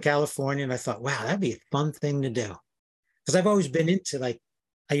in Southern California and I thought, wow, that'd be a fun thing to do. Because I've always been into, like,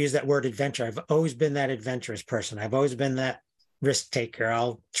 I use that word adventure. I've always been that adventurous person. I've always been that risk taker.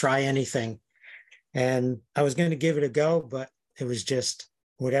 I'll try anything. And I was going to give it a go, but it was just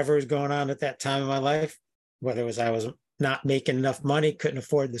whatever was going on at that time in my life, whether it was I was not making enough money, couldn't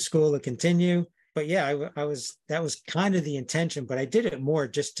afford the school to continue. But yeah, that was kind of the intention, but I did it more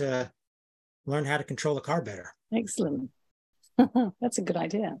just to learn how to control the car better. Excellent. That's a good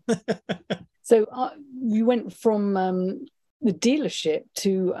idea. So you went from the dealership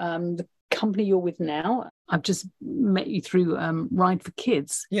to the company you're with now. I've just met you through Ride for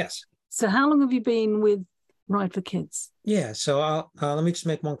Kids. Yes. So how long have you been with Ride for Kids? Yeah, so let me just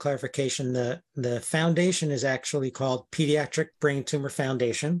make one clarification. The foundation is actually called Pediatric Brain Tumor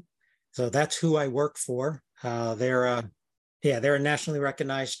Foundation. So that's who I work for. They're a nationally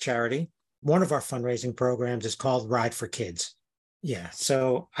recognized charity. One of our fundraising programs is called Ride for Kids. Yeah,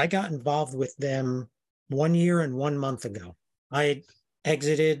 so I got involved with them 1 year and 1 month ago. I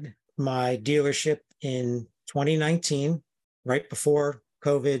exited my dealership in 2019, right before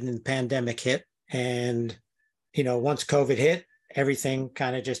COVID and the pandemic hit. And, once COVID hit, everything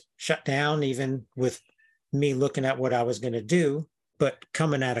kind of just shut down, even with me looking at what I was going to do. But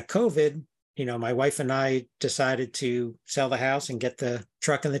coming out of COVID, my wife and I decided to sell the house and get the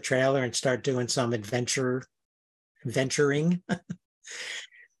truck and the trailer and start doing some venturing.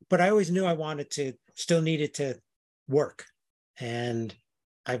 But I always knew still needed to work. And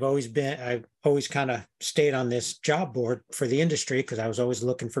I've always kind of stayed on this job board for the industry because I was always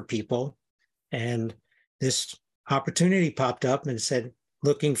looking for people. And this opportunity popped up and said,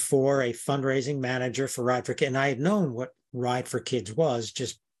 looking for a fundraising manager for Ride for Kids. And I had known what Ride for Kids was,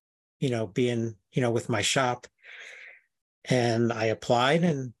 just, being, with my shop. And I applied,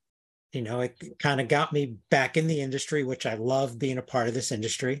 and, it kind of got me back in the industry, which I love being a part of this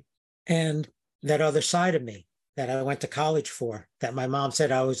industry. And that other side of me that I went to college for, that my mom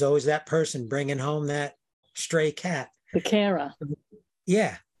said I was always that person bringing home that stray cat. The carer.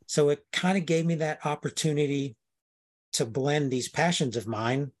 Yeah. So it kind of gave me that opportunity to blend these passions of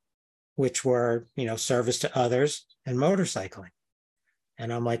mine, which were, service to others and motorcycling.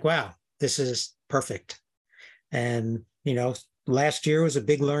 And I'm like, wow, this is perfect. And, last year was a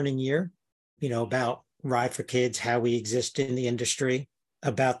big learning year, about Ride for Kids, how we exist in the industry,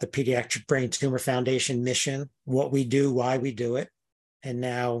 about the Pediatric Brain Tumor Foundation mission, what we do, why we do it. And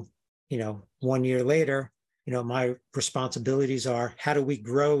now, 1 year later, my responsibilities are, how do we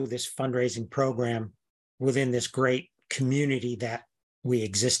grow this fundraising program within this great community that we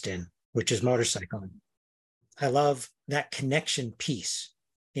exist in, which is motorcycling. I love that connection piece.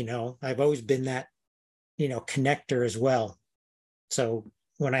 I've always been that, connector as well. So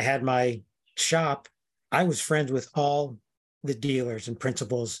when I had my shop, I was friends with all the dealers and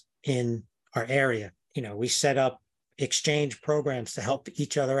principals in our area. We set up exchange programs to help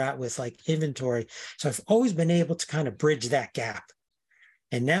each other out with, like, inventory. So I've always been able to kind of bridge that gap.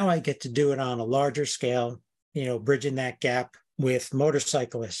 And now I get to do it on a larger scale, bridging that gap with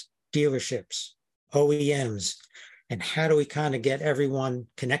motorcyclists, dealerships, OEMs, and how do we kind of get everyone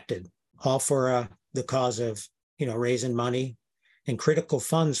connected, all for the cause of, raising money and critical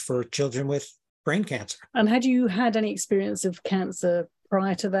funds for children with brain cancer. And had you had any experience of cancer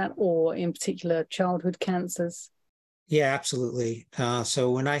prior to that, or in particular childhood cancers? Yeah, absolutely.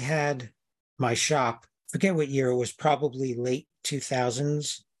 So when I had my shop, forget what year, it was probably late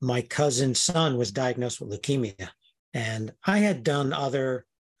 2000s, my cousin's son was diagnosed with leukemia. And I had done other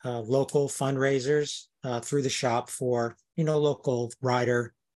local fundraisers through the shop for, local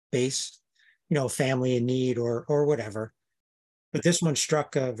rider base, family in need or whatever. But this one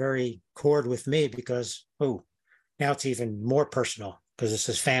struck a very chord with me because, now it's even more personal because this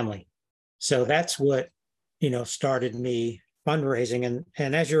is family. So that's what, started me fundraising.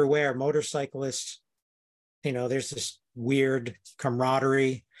 And as you're aware, motorcyclists, there's this weird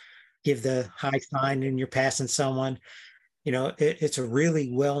camaraderie, give the high sign and you're passing someone. It's a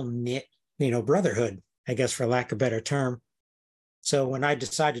really well-knit, brotherhood, I guess, for lack of a better term. So when I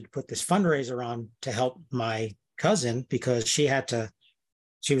decided to put this fundraiser on to help my cousin because she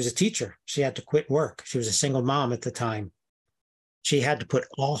was a teacher. She had to quit work. She was a single mom at the time. She had to put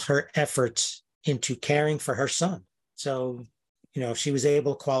all her efforts into caring for her son. So, she was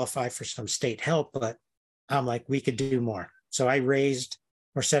able to qualify for some state help, but I'm like, we could do more. So I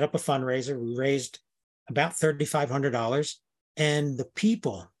set up a fundraiser. We raised about $3,500. And the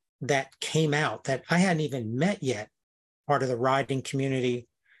people that came out that I hadn't even met yet, part of the riding community,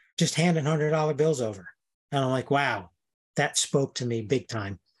 just handed $100 bills over. And I'm like, wow, that spoke to me big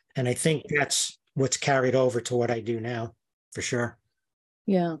time. And I think that's what's carried over to what I do now, for sure.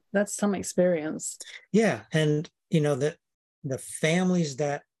 Yeah, that's some experience. Yeah. And, the families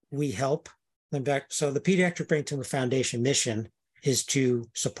that we help, so the Pediatric Brain Tumor Foundation mission is to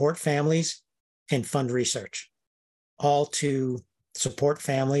support families and fund research, all to support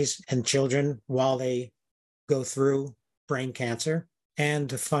families and children while they go through brain cancer, and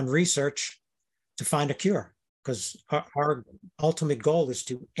to fund research to find a cure, because our ultimate goal is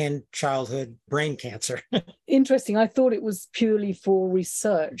to end childhood brain cancer. Interesting. I thought it was purely for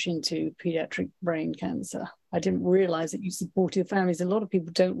research into pediatric brain cancer. I didn't realize that you supported families. A lot of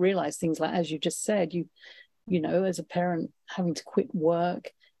people don't realize things like, as you just said, as a parent having to quit work,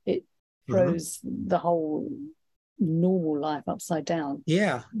 it throws the whole normal life upside down.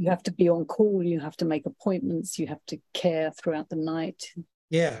 Yeah. You have to be on call. You have to make appointments. You have to care throughout the night.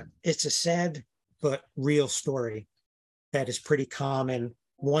 Yeah. It's a sad but real story that is pretty common.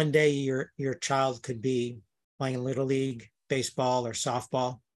 One day your child could be playing Little League, baseball, or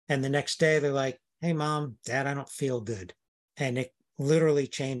softball. And the next day they're like, hey, Mom, Dad, I don't feel good. And it literally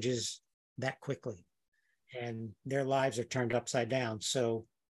changes that quickly. And their lives are turned upside down.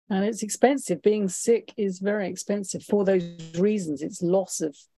 And it's expensive. Being sick is very expensive for those reasons. It's loss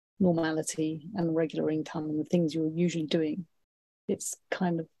of normality and regular income and the things you're usually doing. It's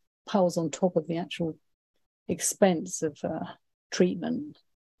kind of piles on top of the actual expense of treatment.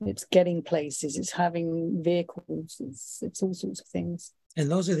 It's getting places, it's having vehicles, it's all sorts of things. And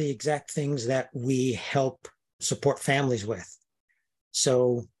those are the exact things that we help support families with.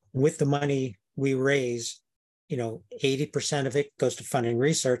 So with the money we raise, 80% of it goes to funding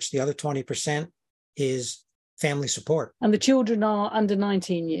research. The other 20% is family support. And the children are under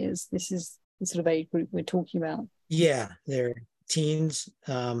 19 years. This is the sort of age group we're talking about. Yeah, they're teens,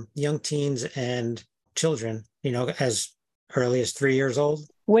 young teens and children, as early as 3 years old.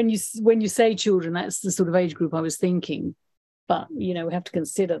 When you say children, that's the sort of age group I was thinking. But, we have to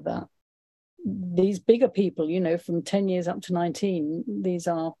consider that these bigger people, from 10 years up to 19, these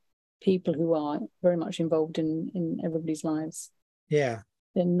are people who are very much involved in everybody's lives. Yeah.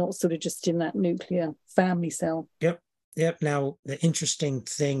 They're not sort of just in that nuclear family cell. Yep. Now, the interesting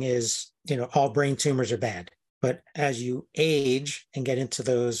thing is, all brain tumors are bad. But as you age and get into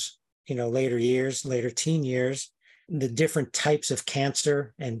those, later teen years, the different types of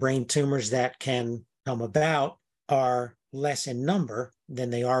cancer and brain tumors that can come about are less in number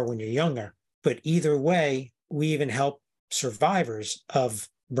than they are when you're younger. But either way, we even help survivors of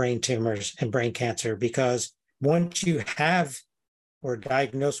brain tumors and brain cancer, because once you have or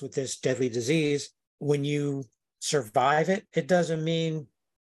diagnosed with this deadly disease, when you survive it, it doesn't mean,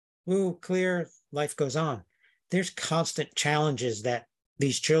 ooh, clear, life goes on. There's constant challenges that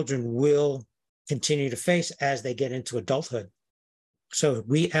these children will continue to face as they get into adulthood. So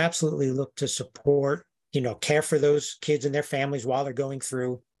we absolutely look to support, care for those kids and their families while they're going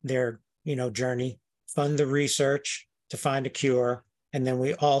through their, journey, fund the research to find a cure. And then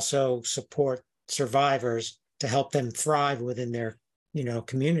we also support survivors to help them thrive within their,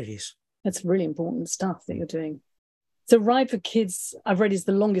 communities. That's really important stuff that you're doing. So Ride for Kids, I've read, is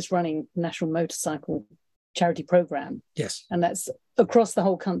the longest running national motorcycle charity program. Yes. And that's across the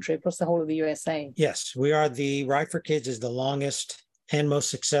whole country, across the whole of the USA. Yes, we are. The Ride for Kids is the longest and most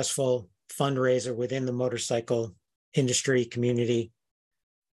successful fundraiser within the motorcycle industry community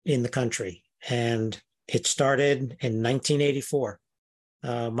in the country. And it started in 1984.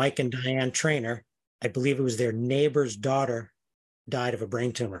 Mike and Diane Trainer, I believe it was their neighbor's daughter, died of a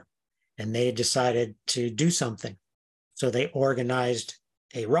brain tumor, and they decided to do something. So they organized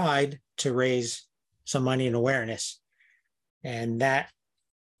a ride to raise some money and awareness. And that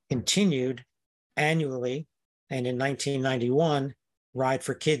continued annually. And in 1991, Ride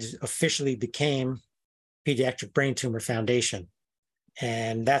for Kids officially became Pediatric Brain Tumor Foundation.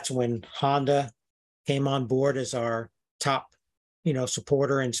 And that's when Honda came on board as our top,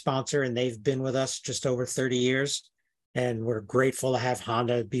 supporter and sponsor. And they've been with us just over 30 years. And we're grateful to have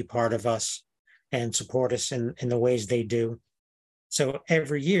Honda be part of us and support us in the ways they do. So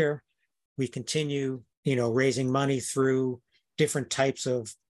every year we continue, raising money through different types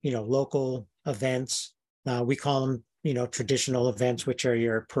of, local events, We call them, traditional events, which are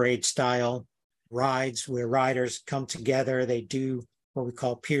your parade style rides where riders come together. They do what we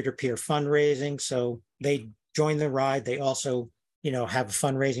call peer-to-peer fundraising. So they join the ride. They also, have a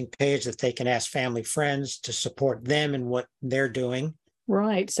fundraising page that they can ask family, friends to support them in what they're doing.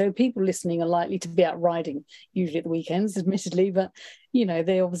 Right. So people listening are likely to be out riding, usually at the weekends, admittedly, but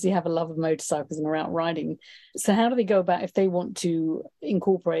they obviously have a love of motorcycles and are out riding. So how do they go about if they want to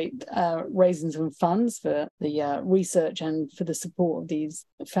incorporate raising some funds for the research and for the support of these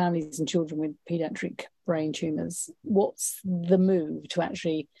families and children with pediatric brain tumors? What's the move to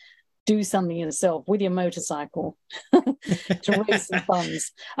actually do something yourself with your motorcycle to raise some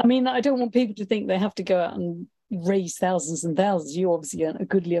funds? I mean, I don't want people to think they have to go out and raise thousands and thousands. You obviously earned a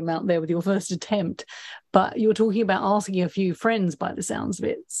goodly amount there with your first attempt, but you're talking about asking a few friends by the sounds of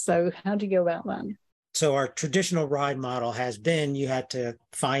it. So how do you go about that? So our traditional ride model has been you had to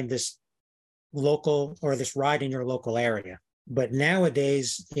find this local or this ride in your local area. But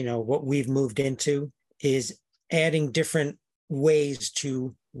nowadays, what we've moved into is adding different ways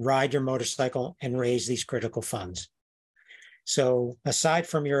to ride your motorcycle and raise these critical funds. So aside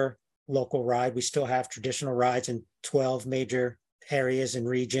from your local ride, we still have traditional rides in 12 major areas and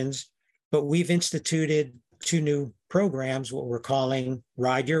regions, but we've instituted 2 new programs, what we're calling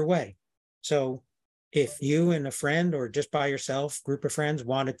Ride Your Way. So if you and a friend or just by yourself, group of friends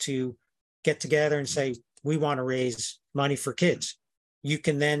wanted to get together and say, we want to raise money for kids, you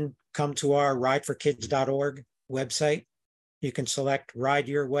can then come to our rideforkids.org website. You can select Ride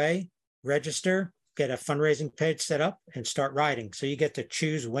Your Way, register, get a fundraising page set up, and start riding. So you get to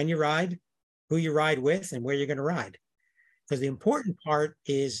choose when you ride, who you ride with, and where you're going to ride. Because the important part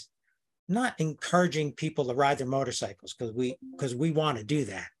is not encouraging people to ride their motorcycles, because we want to do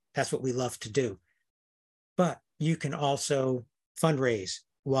that. That's what we love to do. But you can also fundraise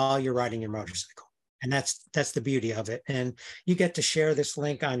while you're riding your motorcycle. And that's the beauty of it. And you get to share this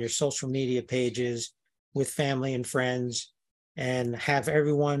link on your social media pages with family and friends, and have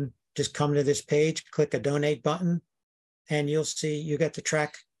everyone just come to this page, click a donate button, and you'll see you get to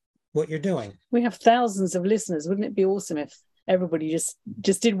track what you're doing. We have thousands of listeners. Wouldn't it be awesome if everybody just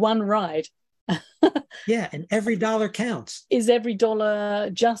did one ride? Yeah, and every dollar counts. Is every dollar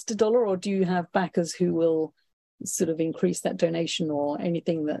just a dollar, or do you have backers who will sort of increase that donation or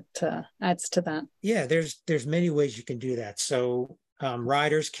anything that adds to that? Yeah, there's many ways you can do that. So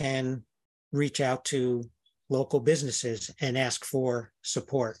riders can reach out to local businesses and ask for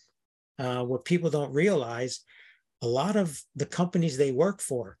support. What people don't realize, a lot of the companies they work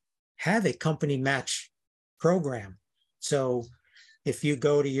for have a company match program. So if you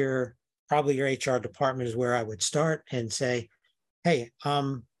go to probably your HR department is where I would start and say, hey,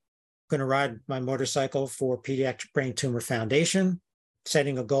 I'm going to ride my motorcycle for Pediatric Brain Tumor Foundation,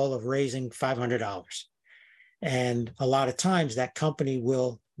 setting a goal of raising $500. And a lot of times that company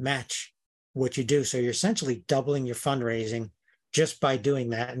will match what you do. So you're essentially doubling your fundraising just by doing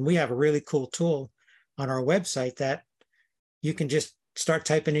that. And we have a really cool tool on our website that you can just start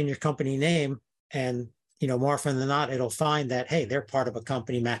typing in your company name, and more often than not, it'll find that, hey, they're part of a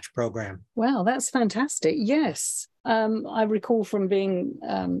company match program. Wow, that's fantastic. Yes. I recall from being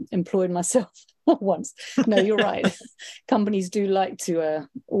employed myself once. No, you're right. Companies do like to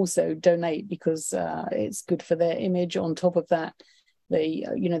also donate because it's good for their image. On top of that, they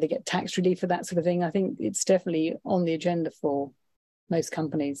get tax relief for that sort of thing. I think it's definitely on the agenda for most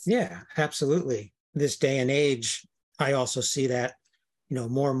companies. Yeah, absolutely. This day and age, I also see that,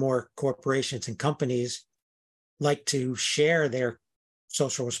 more and more corporations and companies like to share their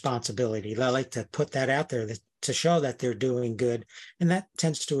social responsibility. They like to put that out there to show that they're doing good. And that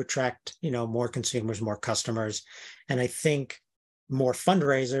tends to attract, more consumers, more customers. And I think more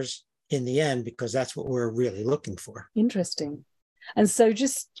fundraisers in the end, because that's what we're really looking for. Interesting. And so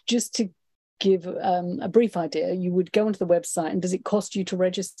just to give a brief idea, you would go onto the website, and does it cost you to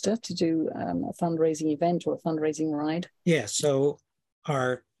register to do a fundraising event or a fundraising ride? Yeah. So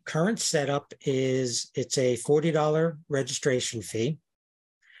our current setup is it's a $40 registration fee.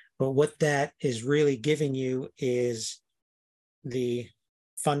 But what that is really giving you is the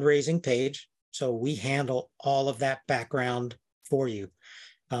fundraising page. So we handle all of that background for you.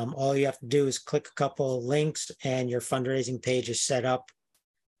 All you have to do is click a couple links and your fundraising page is set up.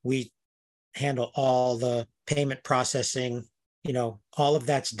 We handle all the payment processing, all of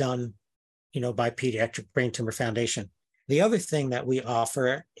that's done, by Pediatric Brain Tumor Foundation. The other thing that we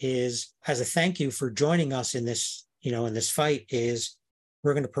offer is, as a thank you for joining us in this, in this fight, is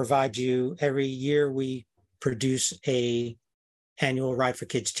we're going to provide you every year. We produce a annual Ride for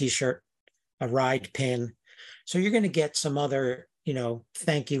Kids t-shirt, a ride pin. So you're going to get some other,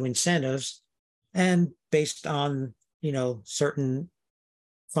 thank you incentives. And based on, certain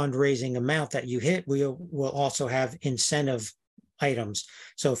fundraising amount that you hit, we will also have incentive items.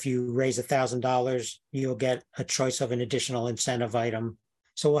 So if you raise $1,000, you'll get a choice of an additional incentive item.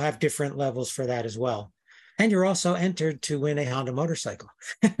 So we'll have different levels for that as well. And you're also entered to win a Honda motorcycle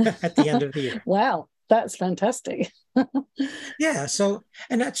at the end of the year. Wow, that's fantastic. Yeah. So,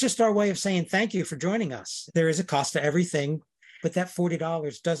 and that's just our way of saying thank you for joining us. There is a cost to everything, but that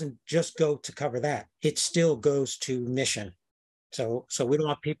 $40 doesn't just go to cover that. It still goes to mission. So we don't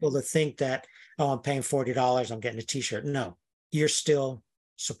want people to think that, oh, I'm paying $40, I'm getting a t-shirt. No, you're still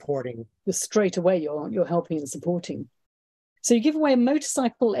supporting. Straight away, you're helping and supporting. So you give away a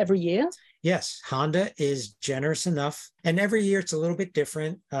motorcycle every year? Yes, Honda is generous enough. And every year it's a little bit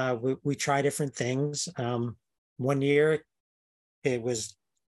different. We try different things. One year it was,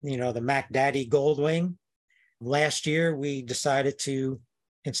 the Mac Daddy Goldwing. Last year we decided to,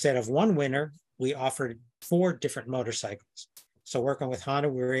 instead of one winner, we offered 4 different motorcycles. So working with Honda,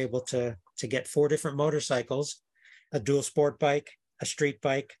 we were able to get 4 different motorcycles, a dual sport bike, a street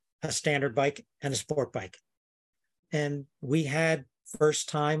bike, a standard bike, and a sport bike. And we had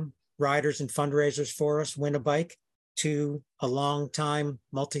first-time riders and fundraisers for us win a bike to a long-time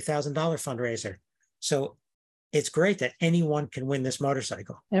multi-$1,000 fundraiser. So it's great that anyone can win this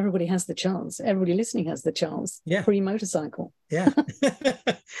motorcycle. Everybody has the chance. Everybody listening has the chance. Yeah. Free motorcycle. Yeah.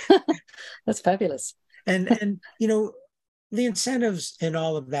 That's fabulous. And the incentives and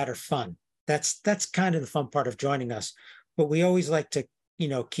all of that are fun. That's kind of the fun part of joining us. But we always like to,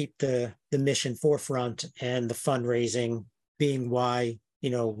 keep the mission forefront and the fundraising being why,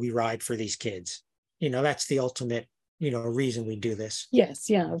 we ride for these kids. That's the ultimate, reason we do this. Yes,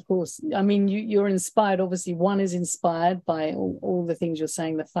 yeah, of course. I mean, you're inspired. Obviously, one is inspired by all the things you're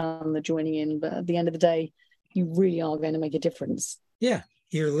saying, the fun, the joining in. But at the end of the day, you really are going to make a difference. Yeah,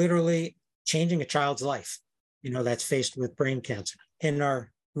 you're literally changing a child's life, that's faced with brain cancer. In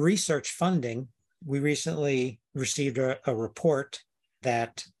our research funding, we recently received a report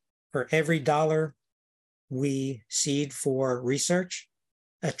that for every dollar we seed for research,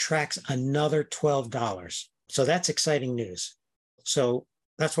 attracts another $12. So that's exciting news. So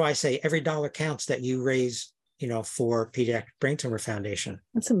that's why I say every dollar counts that you raise, for Pediatric Brain Tumor Foundation.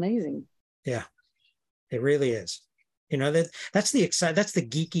 That's amazing. Yeah, it really is. That's the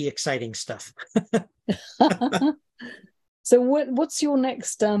geeky, exciting stuff. So what's your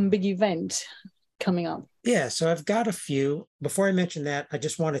next big event coming up? Yeah, so I've got a few. Before I mention that, I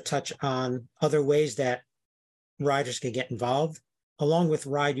just want to touch on other ways that riders can get involved. Along with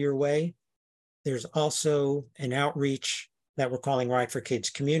Ride Your Way, there's also an outreach that we're calling Ride for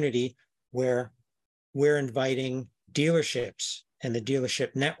Kids Community, where we're inviting dealerships and the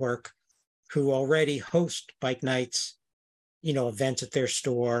dealership network who already host bike nights, events at their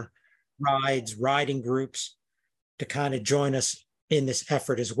store, riding groups, to kind of join us in this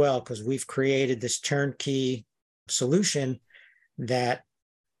effort as well, because we've created this turnkey solution that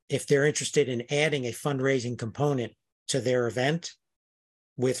if they're interested in adding a fundraising component to their event,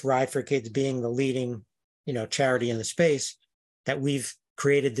 with Ride for Kids being the leading, charity in the space, that we've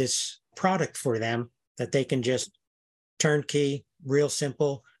created this product for them that they can just turnkey, real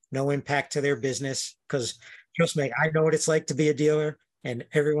simple, no impact to their business. Because trust me, I know what it's like to be a dealer and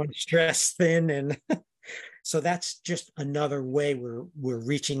everyone's stressed thin. And so that's just another way we're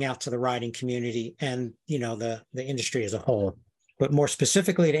reaching out to the riding community and, the industry as a whole. But more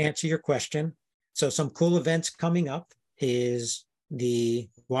specifically, to answer your question, so some cool events coming up is the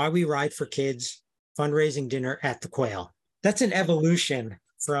Why We Ride for Kids fundraising dinner at the Quail. That's an evolution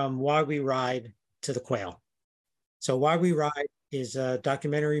from Why We Ride to the Quail. So Why We Ride is a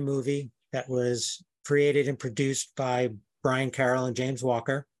documentary movie that was created and produced by Brian Carroll and James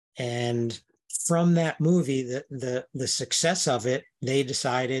Walker. And from that movie, the success of it, they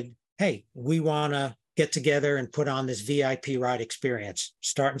decided, hey, we want to get together and put on this VIP ride experience,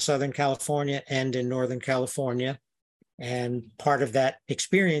 start in Southern California, end in Northern California. And part of that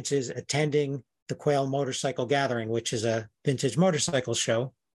experience is attending the Quail Motorcycle Gathering, which is a vintage motorcycle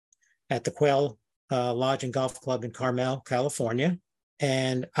show at the Quail Lodge and Golf Club in Carmel, California.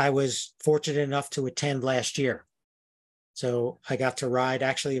 And I was fortunate enough to attend last year. So I got to ride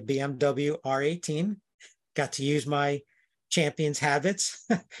actually a BMW R18, got to use my champion's habits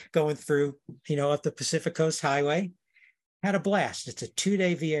going through, up the Pacific Coast Highway. Had a blast. It's a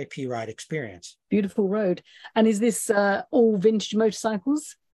 2-day VIP ride experience. Beautiful road. And is this all vintage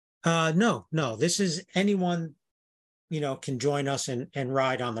motorcycles? No. This is anyone, can join us and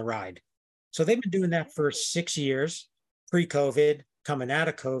ride on the ride. So they've been doing that for 6 years, pre-COVID, coming out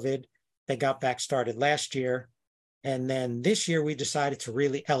of COVID. They got back started last year. And then this year we decided to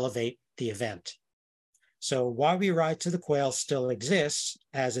really elevate the event. So Why We Ride to the Quail still exists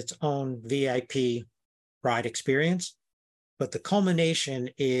as its own VIP ride experience, but the culmination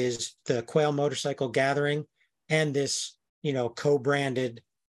is the Quail Motorcycle Gathering and this, co-branded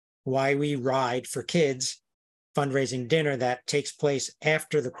Why We Ride for Kids fundraising dinner that takes place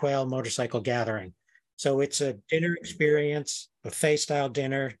after the Quail Motorcycle Gathering. So it's a dinner experience, a buffet-style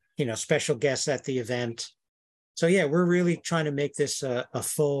dinner, special guests at the event. So yeah, we're really trying to make this a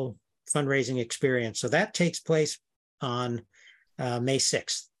full fundraising experience. So that takes place on May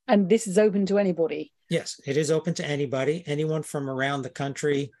 6th. And this is open to anybody? Yes, it is open to anybody. Anyone from around the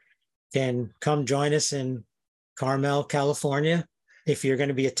country can come join us in Carmel, California. If you're going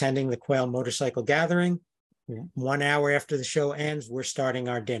to be attending the Quail Motorcycle Gathering, 1 hour after the show ends, we're starting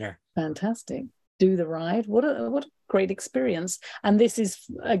our dinner. Fantastic. Do the ride. What a great experience. And this is,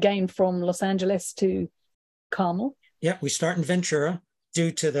 again, from Los Angeles to Carmel? Yeah, we start in Ventura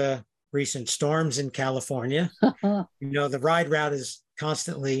due to the recent storms in California. The ride route is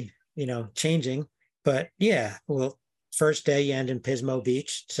constantly, changing. But yeah, well, first day you end in Pismo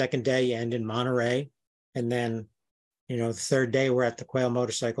Beach, second day you end in Monterey, and then, the third day we're at the Quail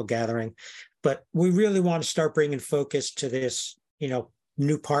Motorcycle Gathering. But we really want to start bringing focus to this,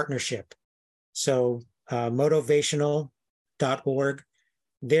 new partnership. So motivational.org,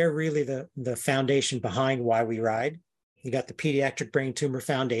 they're really the foundation behind Why We Ride. You got the Pediatric Brain Tumor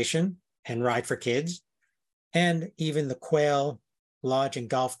Foundation and Ride for Kids, and even the Quail Lodge and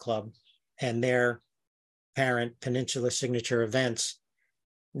Golf Club and their parent Peninsula Signature Events.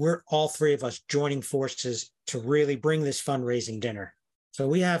 We're all three of us joining forces to really bring this fundraising dinner. So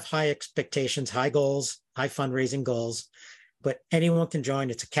we have high expectations, high goals, high fundraising goals, but anyone can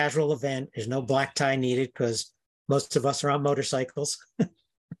join. It's a casual event. There's no black tie needed because most of us are on motorcycles.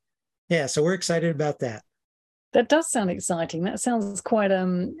 Yeah, so we're excited about that. That does sound exciting. That sounds quite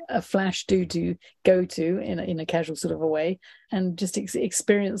a flash to go to in a casual sort of a way, and just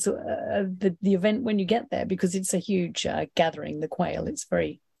experience the event when you get there, because it's a huge gathering. The Quail, it's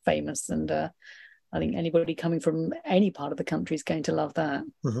very famous, and I think anybody coming from any part of the country is going to love that.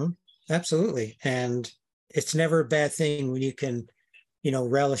 Mm-hmm. Absolutely, and it's never a bad thing when you can,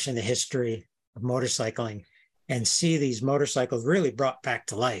 relish in the history of motorcycling and see these motorcycles really brought back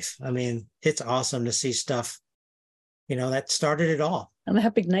to life. I mean, it's awesome to see stuff that started it all. And they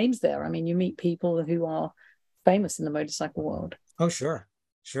have big names there. I mean, you meet people who are famous in the motorcycle world. Oh, sure.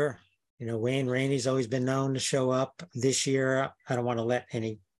 Wayne Rainey's always been known to show up. This year, I don't want to let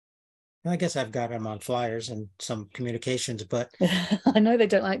I guess I've got him on flyers and some communications, but I know they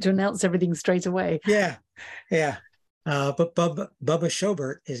don't like to announce everything straight away. Yeah. But Bubba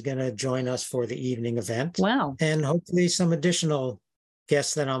Schobert is going to join us for the evening event. Wow. And hopefully some additional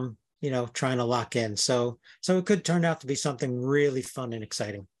guests that I'm trying to lock in. So it could turn out to be something really fun and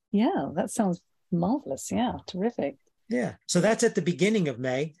exciting. Yeah, that sounds marvelous. Yeah, terrific. Yeah. So that's at the beginning of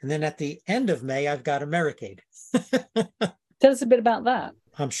May. And then at the end of May, I've got Americade. Tell us a bit about that.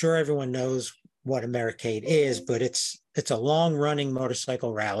 I'm sure everyone knows what Americade is, but it's a long-running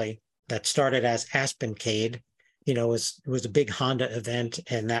motorcycle rally that started as Aspencade. It was a big Honda event,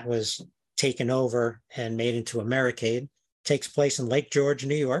 and that was taken over and made into Americade. Takes place in Lake George,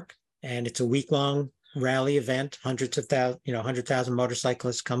 New York. And it's a week-long rally event. 100,000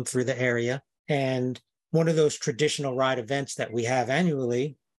 motorcyclists come through the area. And one of those traditional ride events that we have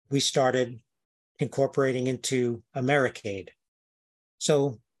annually, we started incorporating into Americade.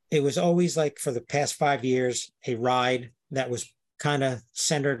 So it was always, like, for the past 5 years, a ride that was kind of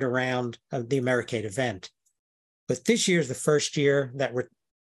centered around the Americade event. But this year is the first year that we're,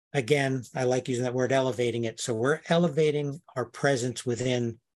 again, I like using that word, elevating it. So we're elevating our presence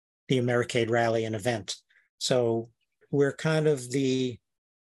within the Americade rally and event. So we're kind of the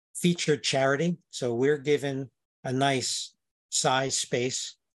featured charity. So we're given a nice size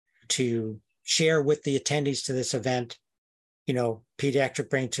space to share with the attendees to this event, Pediatric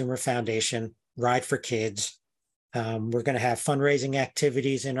Brain Tumor Foundation, Ride for Kids. We're going to have fundraising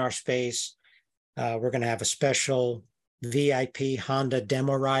activities in our space. We're going to have a special VIP Honda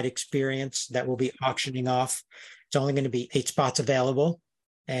demo ride experience that we'll be auctioning off. It's only going to be 8 spots available.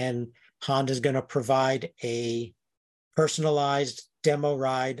 And Honda is going to provide a personalized demo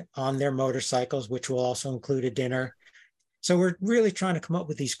ride on their motorcycles, which will also include a dinner. So we're really trying to come up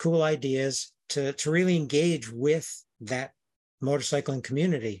with these cool ideas to really engage with that motorcycling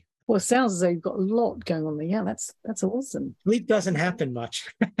community. Well, it sounds as though you've got a lot going on there. Yeah, that's awesome. Sleep doesn't happen much.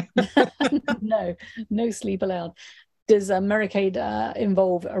 No sleep allowed. Does Americade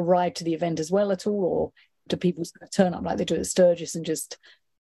involve a ride to the event as well at all, or do people turn up like they do at Sturgis and just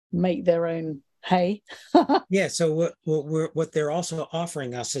make their own Hey. Yeah, so what they're also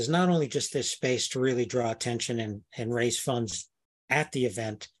offering us is not only just this space to really draw attention and raise funds at the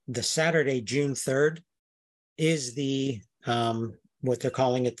event. The Saturday, June 3rd, is the what they're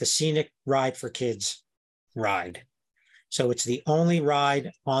calling it, the Scenic Ride for Kids ride. So it's the only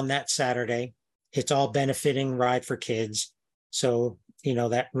ride on that Saturday. It's all benefiting Ride for Kids. So,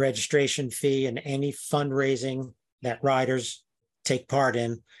 that registration fee and any fundraising that riders take part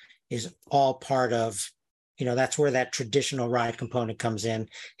in is all part of, that's where that traditional ride component comes in.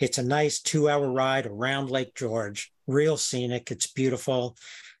 It's a nice 2-hour ride around Lake George, real scenic. It's beautiful.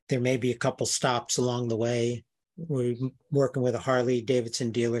 There may be a couple stops along the way. We're working with a Harley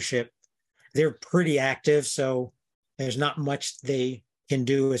Davidson dealership. They're pretty active, so there's not much they can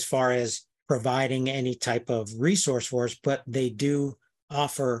do as far as providing any type of resource for us, but they do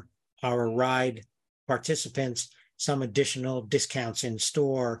offer our ride participants some additional discounts in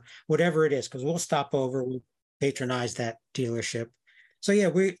store, whatever it is, because we'll stop over, we'll patronize that dealership. So yeah,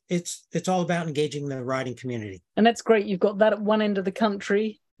 it's all about engaging the riding community. And that's great. You've got that at one end of the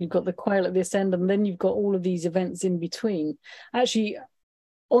country, you've got the Quail at this end, and then you've got all of these events in between. Actually,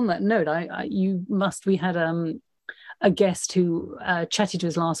 on that note, we had a guest who chatted to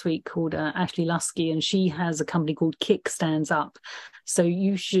us last week called Ashley Lusky, and she has a company called Kick Stands Up. So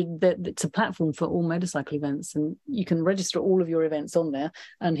it's a platform for all motorcycle events, and you can register all of your events on there.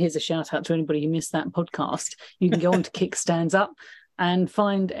 And here's a shout out to anybody who missed that podcast. You can go on to Kick Stands Up and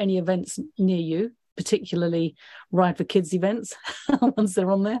find any events near you, particularly Ride for Kids events once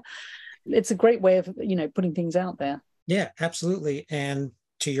they're on there. It's a great way of, putting things out there. Yeah, absolutely. And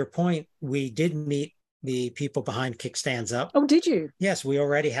to your point, we did meet the people behind Kick Stands Up. Oh, did you? Yes, we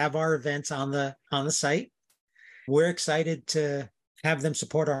already have our events on the site. We're excited to have them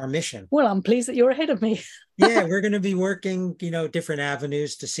support our mission. Well, I'm pleased that you're ahead of me. Yeah, we're going to be working, different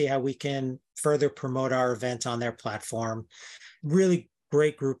avenues to see how we can further promote our event on their platform. Really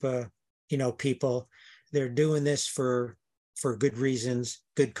great group of, people. They're doing this for good reasons,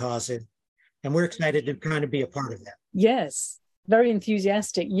 good causes. And we're excited to kind of be a part of that. Yes. Very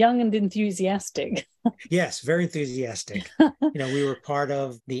enthusiastic, young and enthusiastic. Yes, very enthusiastic. We were part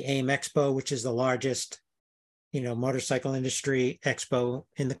of the AIM Expo, which is the largest, motorcycle industry expo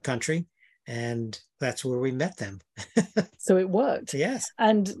in the country. And that's where we met them. So it worked. Yes.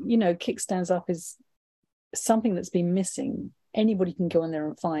 And, Kick Stands Up is something that's been missing. Anybody can go on there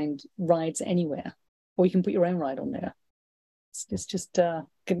and find rides anywhere, or you can put your own ride on there. It's just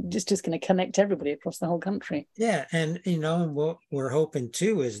going to connect everybody across the whole country. Yeah, and what we're hoping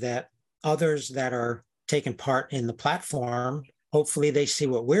too is that others that are taking part in the platform, hopefully they see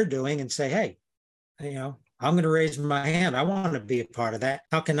what we're doing and say, hey, I'm going to raise my hand. I want to be a part of that.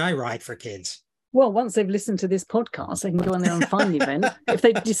 How can I ride for kids? Well, once they've listened to this podcast, they can go on there and find the event. If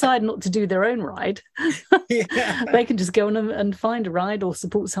they decide not to do their own ride, they can just go on and find a ride or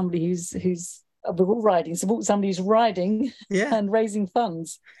support somebody who's we're all riding, support somebody who's riding and raising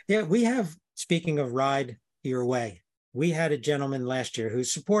funds. Yeah, we have, speaking of Ride Your Way, we had a gentleman last year who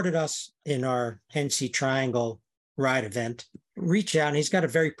supported us in our NC Triangle ride event, reach out, and he's got a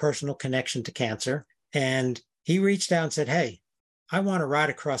very personal connection to cancer. And he reached out and said, hey, I want to ride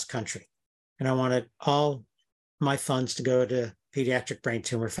across country. And I wanted all my funds to go to Pediatric Brain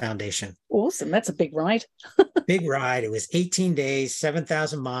Tumor Foundation. Awesome. That's a big ride. Big ride. It was 18 days,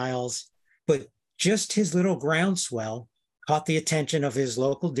 7,000 miles. But just his little groundswell caught the attention of his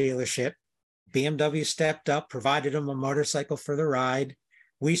local dealership. BMW stepped up, provided him a motorcycle for the ride.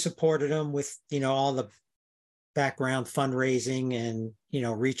 We supported him with, all the background fundraising and,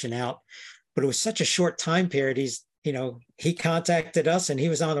 reaching out. But it was such a short time period. He contacted us and he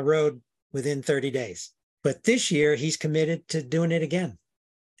was on the road within 30 days. But this year he's committed to doing it again.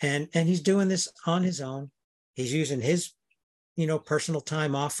 And he's doing this on his own. He's using his personal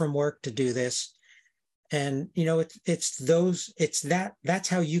time off from work to do this. And, that's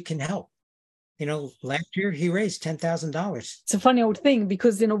how you can help. Last year he raised $10,000. It's a funny old thing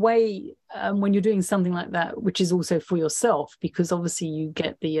because in a way, when you're doing something like that, which is also for yourself, because obviously you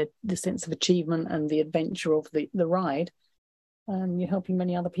get the sense of achievement and the adventure of the ride, you're helping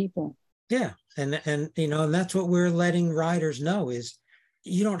many other people. Yeah. And that's what we're letting riders know is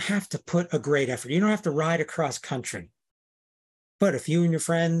you don't have to put a great effort. You don't have to ride across country. But if you and your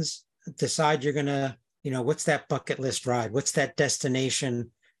friends decide you're going to, what's that bucket list ride? What's that destination,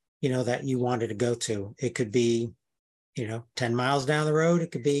 that you wanted to go to? It could be, 10 miles down the road.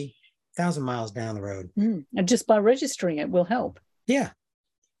 It could be 1,000 miles down the road. And just by registering it will help. Yeah,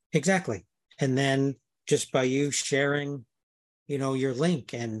 exactly. And then just by you sharing, your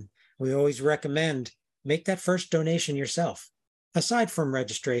link. And we always recommend make that first donation yourself. Aside from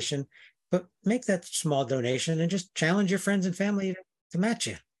registration, but make that small donation and just challenge your friends and family to match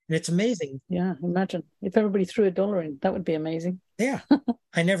you. And it's amazing. Yeah, imagine if everybody threw $1 in, that would be amazing. Yeah.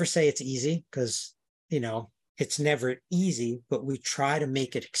 I never say it's easy because, it's never easy, but we try to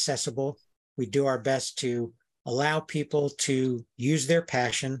make it accessible. We do our best to allow people to use their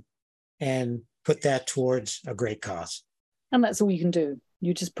passion and put that towards a great cause. And that's all you can do.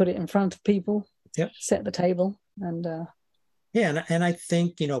 You just put it in front of people, Yep. Set the table, and yeah, and I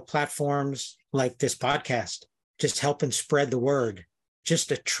think, platforms like this podcast, just helping spread the word,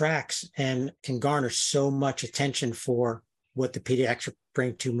 just attracts and can garner so much attention for what the Pediatric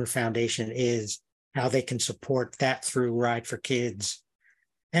Brain Tumor Foundation is, how they can support that through Ride for Kids,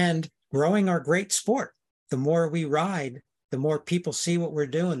 and growing our great sport. The more we ride, the more people see what we're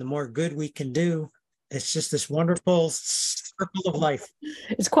doing, the more good we can do. It's just this wonderful circle of life.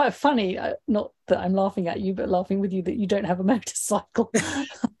 It's quite funny, not that I'm laughing at you, but laughing with you that you don't have a motorcycle.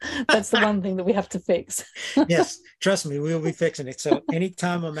 That's the one thing that we have to fix. Yes, trust me, we'll be fixing it. So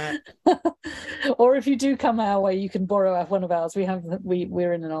anytime I'm at... Or if you do come our way, you can borrow one of ours. We're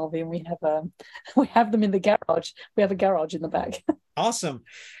in an RV and we have them in the garage. We have a garage in the back. Awesome.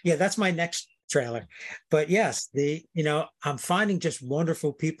 Yeah, that's my next trailer. But yes, I'm finding just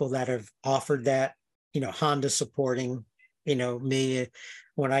wonderful people that have offered that. Honda supporting, me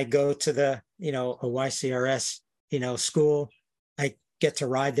when I go to the, a YCRS, school, I get to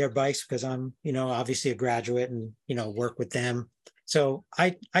ride their bikes because I'm, obviously a graduate and, work with them. So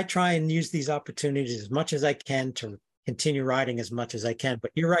I try and use these opportunities as much as I can to continue riding as much as I can.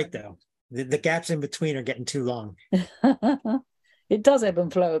 But you're right, though. The gaps in between are getting too long. It does ebb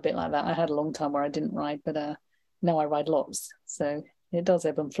and flow a bit like that. I had a long time where I didn't ride, but now I ride lots. So it does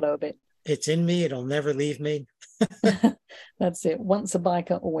ebb and flow a bit. It's in me. It'll never leave me. That's it. Once a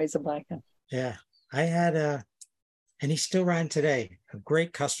biker, always a biker. Yeah. I had and he's still riding today, a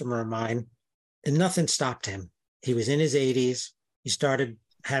great customer of mine, and nothing stopped him. He was in his 80s. He started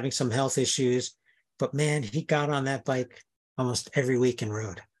having some health issues, but man, he got on that bike almost every week and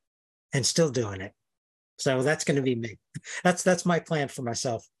rode and still doing it. So that's going to be me. That's my plan for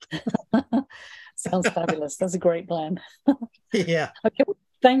myself. Sounds fabulous. That's a great plan. Yeah. Okay.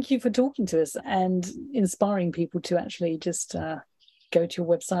 Thank you for talking to us and inspiring people to actually just go to your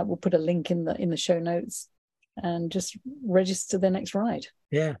website. We'll put a link in the show notes and just register their next ride.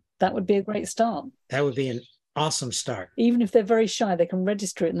 Yeah. That would be a great start. That would be an awesome start. Even if they're very shy, they can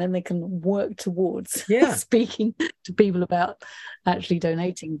register it and then they can work towards speaking to people about actually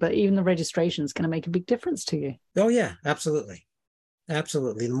donating. But even the registration is going to make a big difference to you. Oh, yeah, absolutely.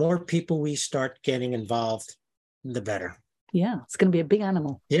 Absolutely. The more people we start getting involved, the better. Yeah, it's going to be a big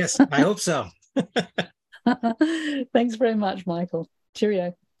animal. Yes, I hope so. Thanks very much, Michael.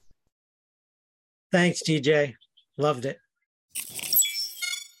 Cheerio. Thanks, TJ. Loved it.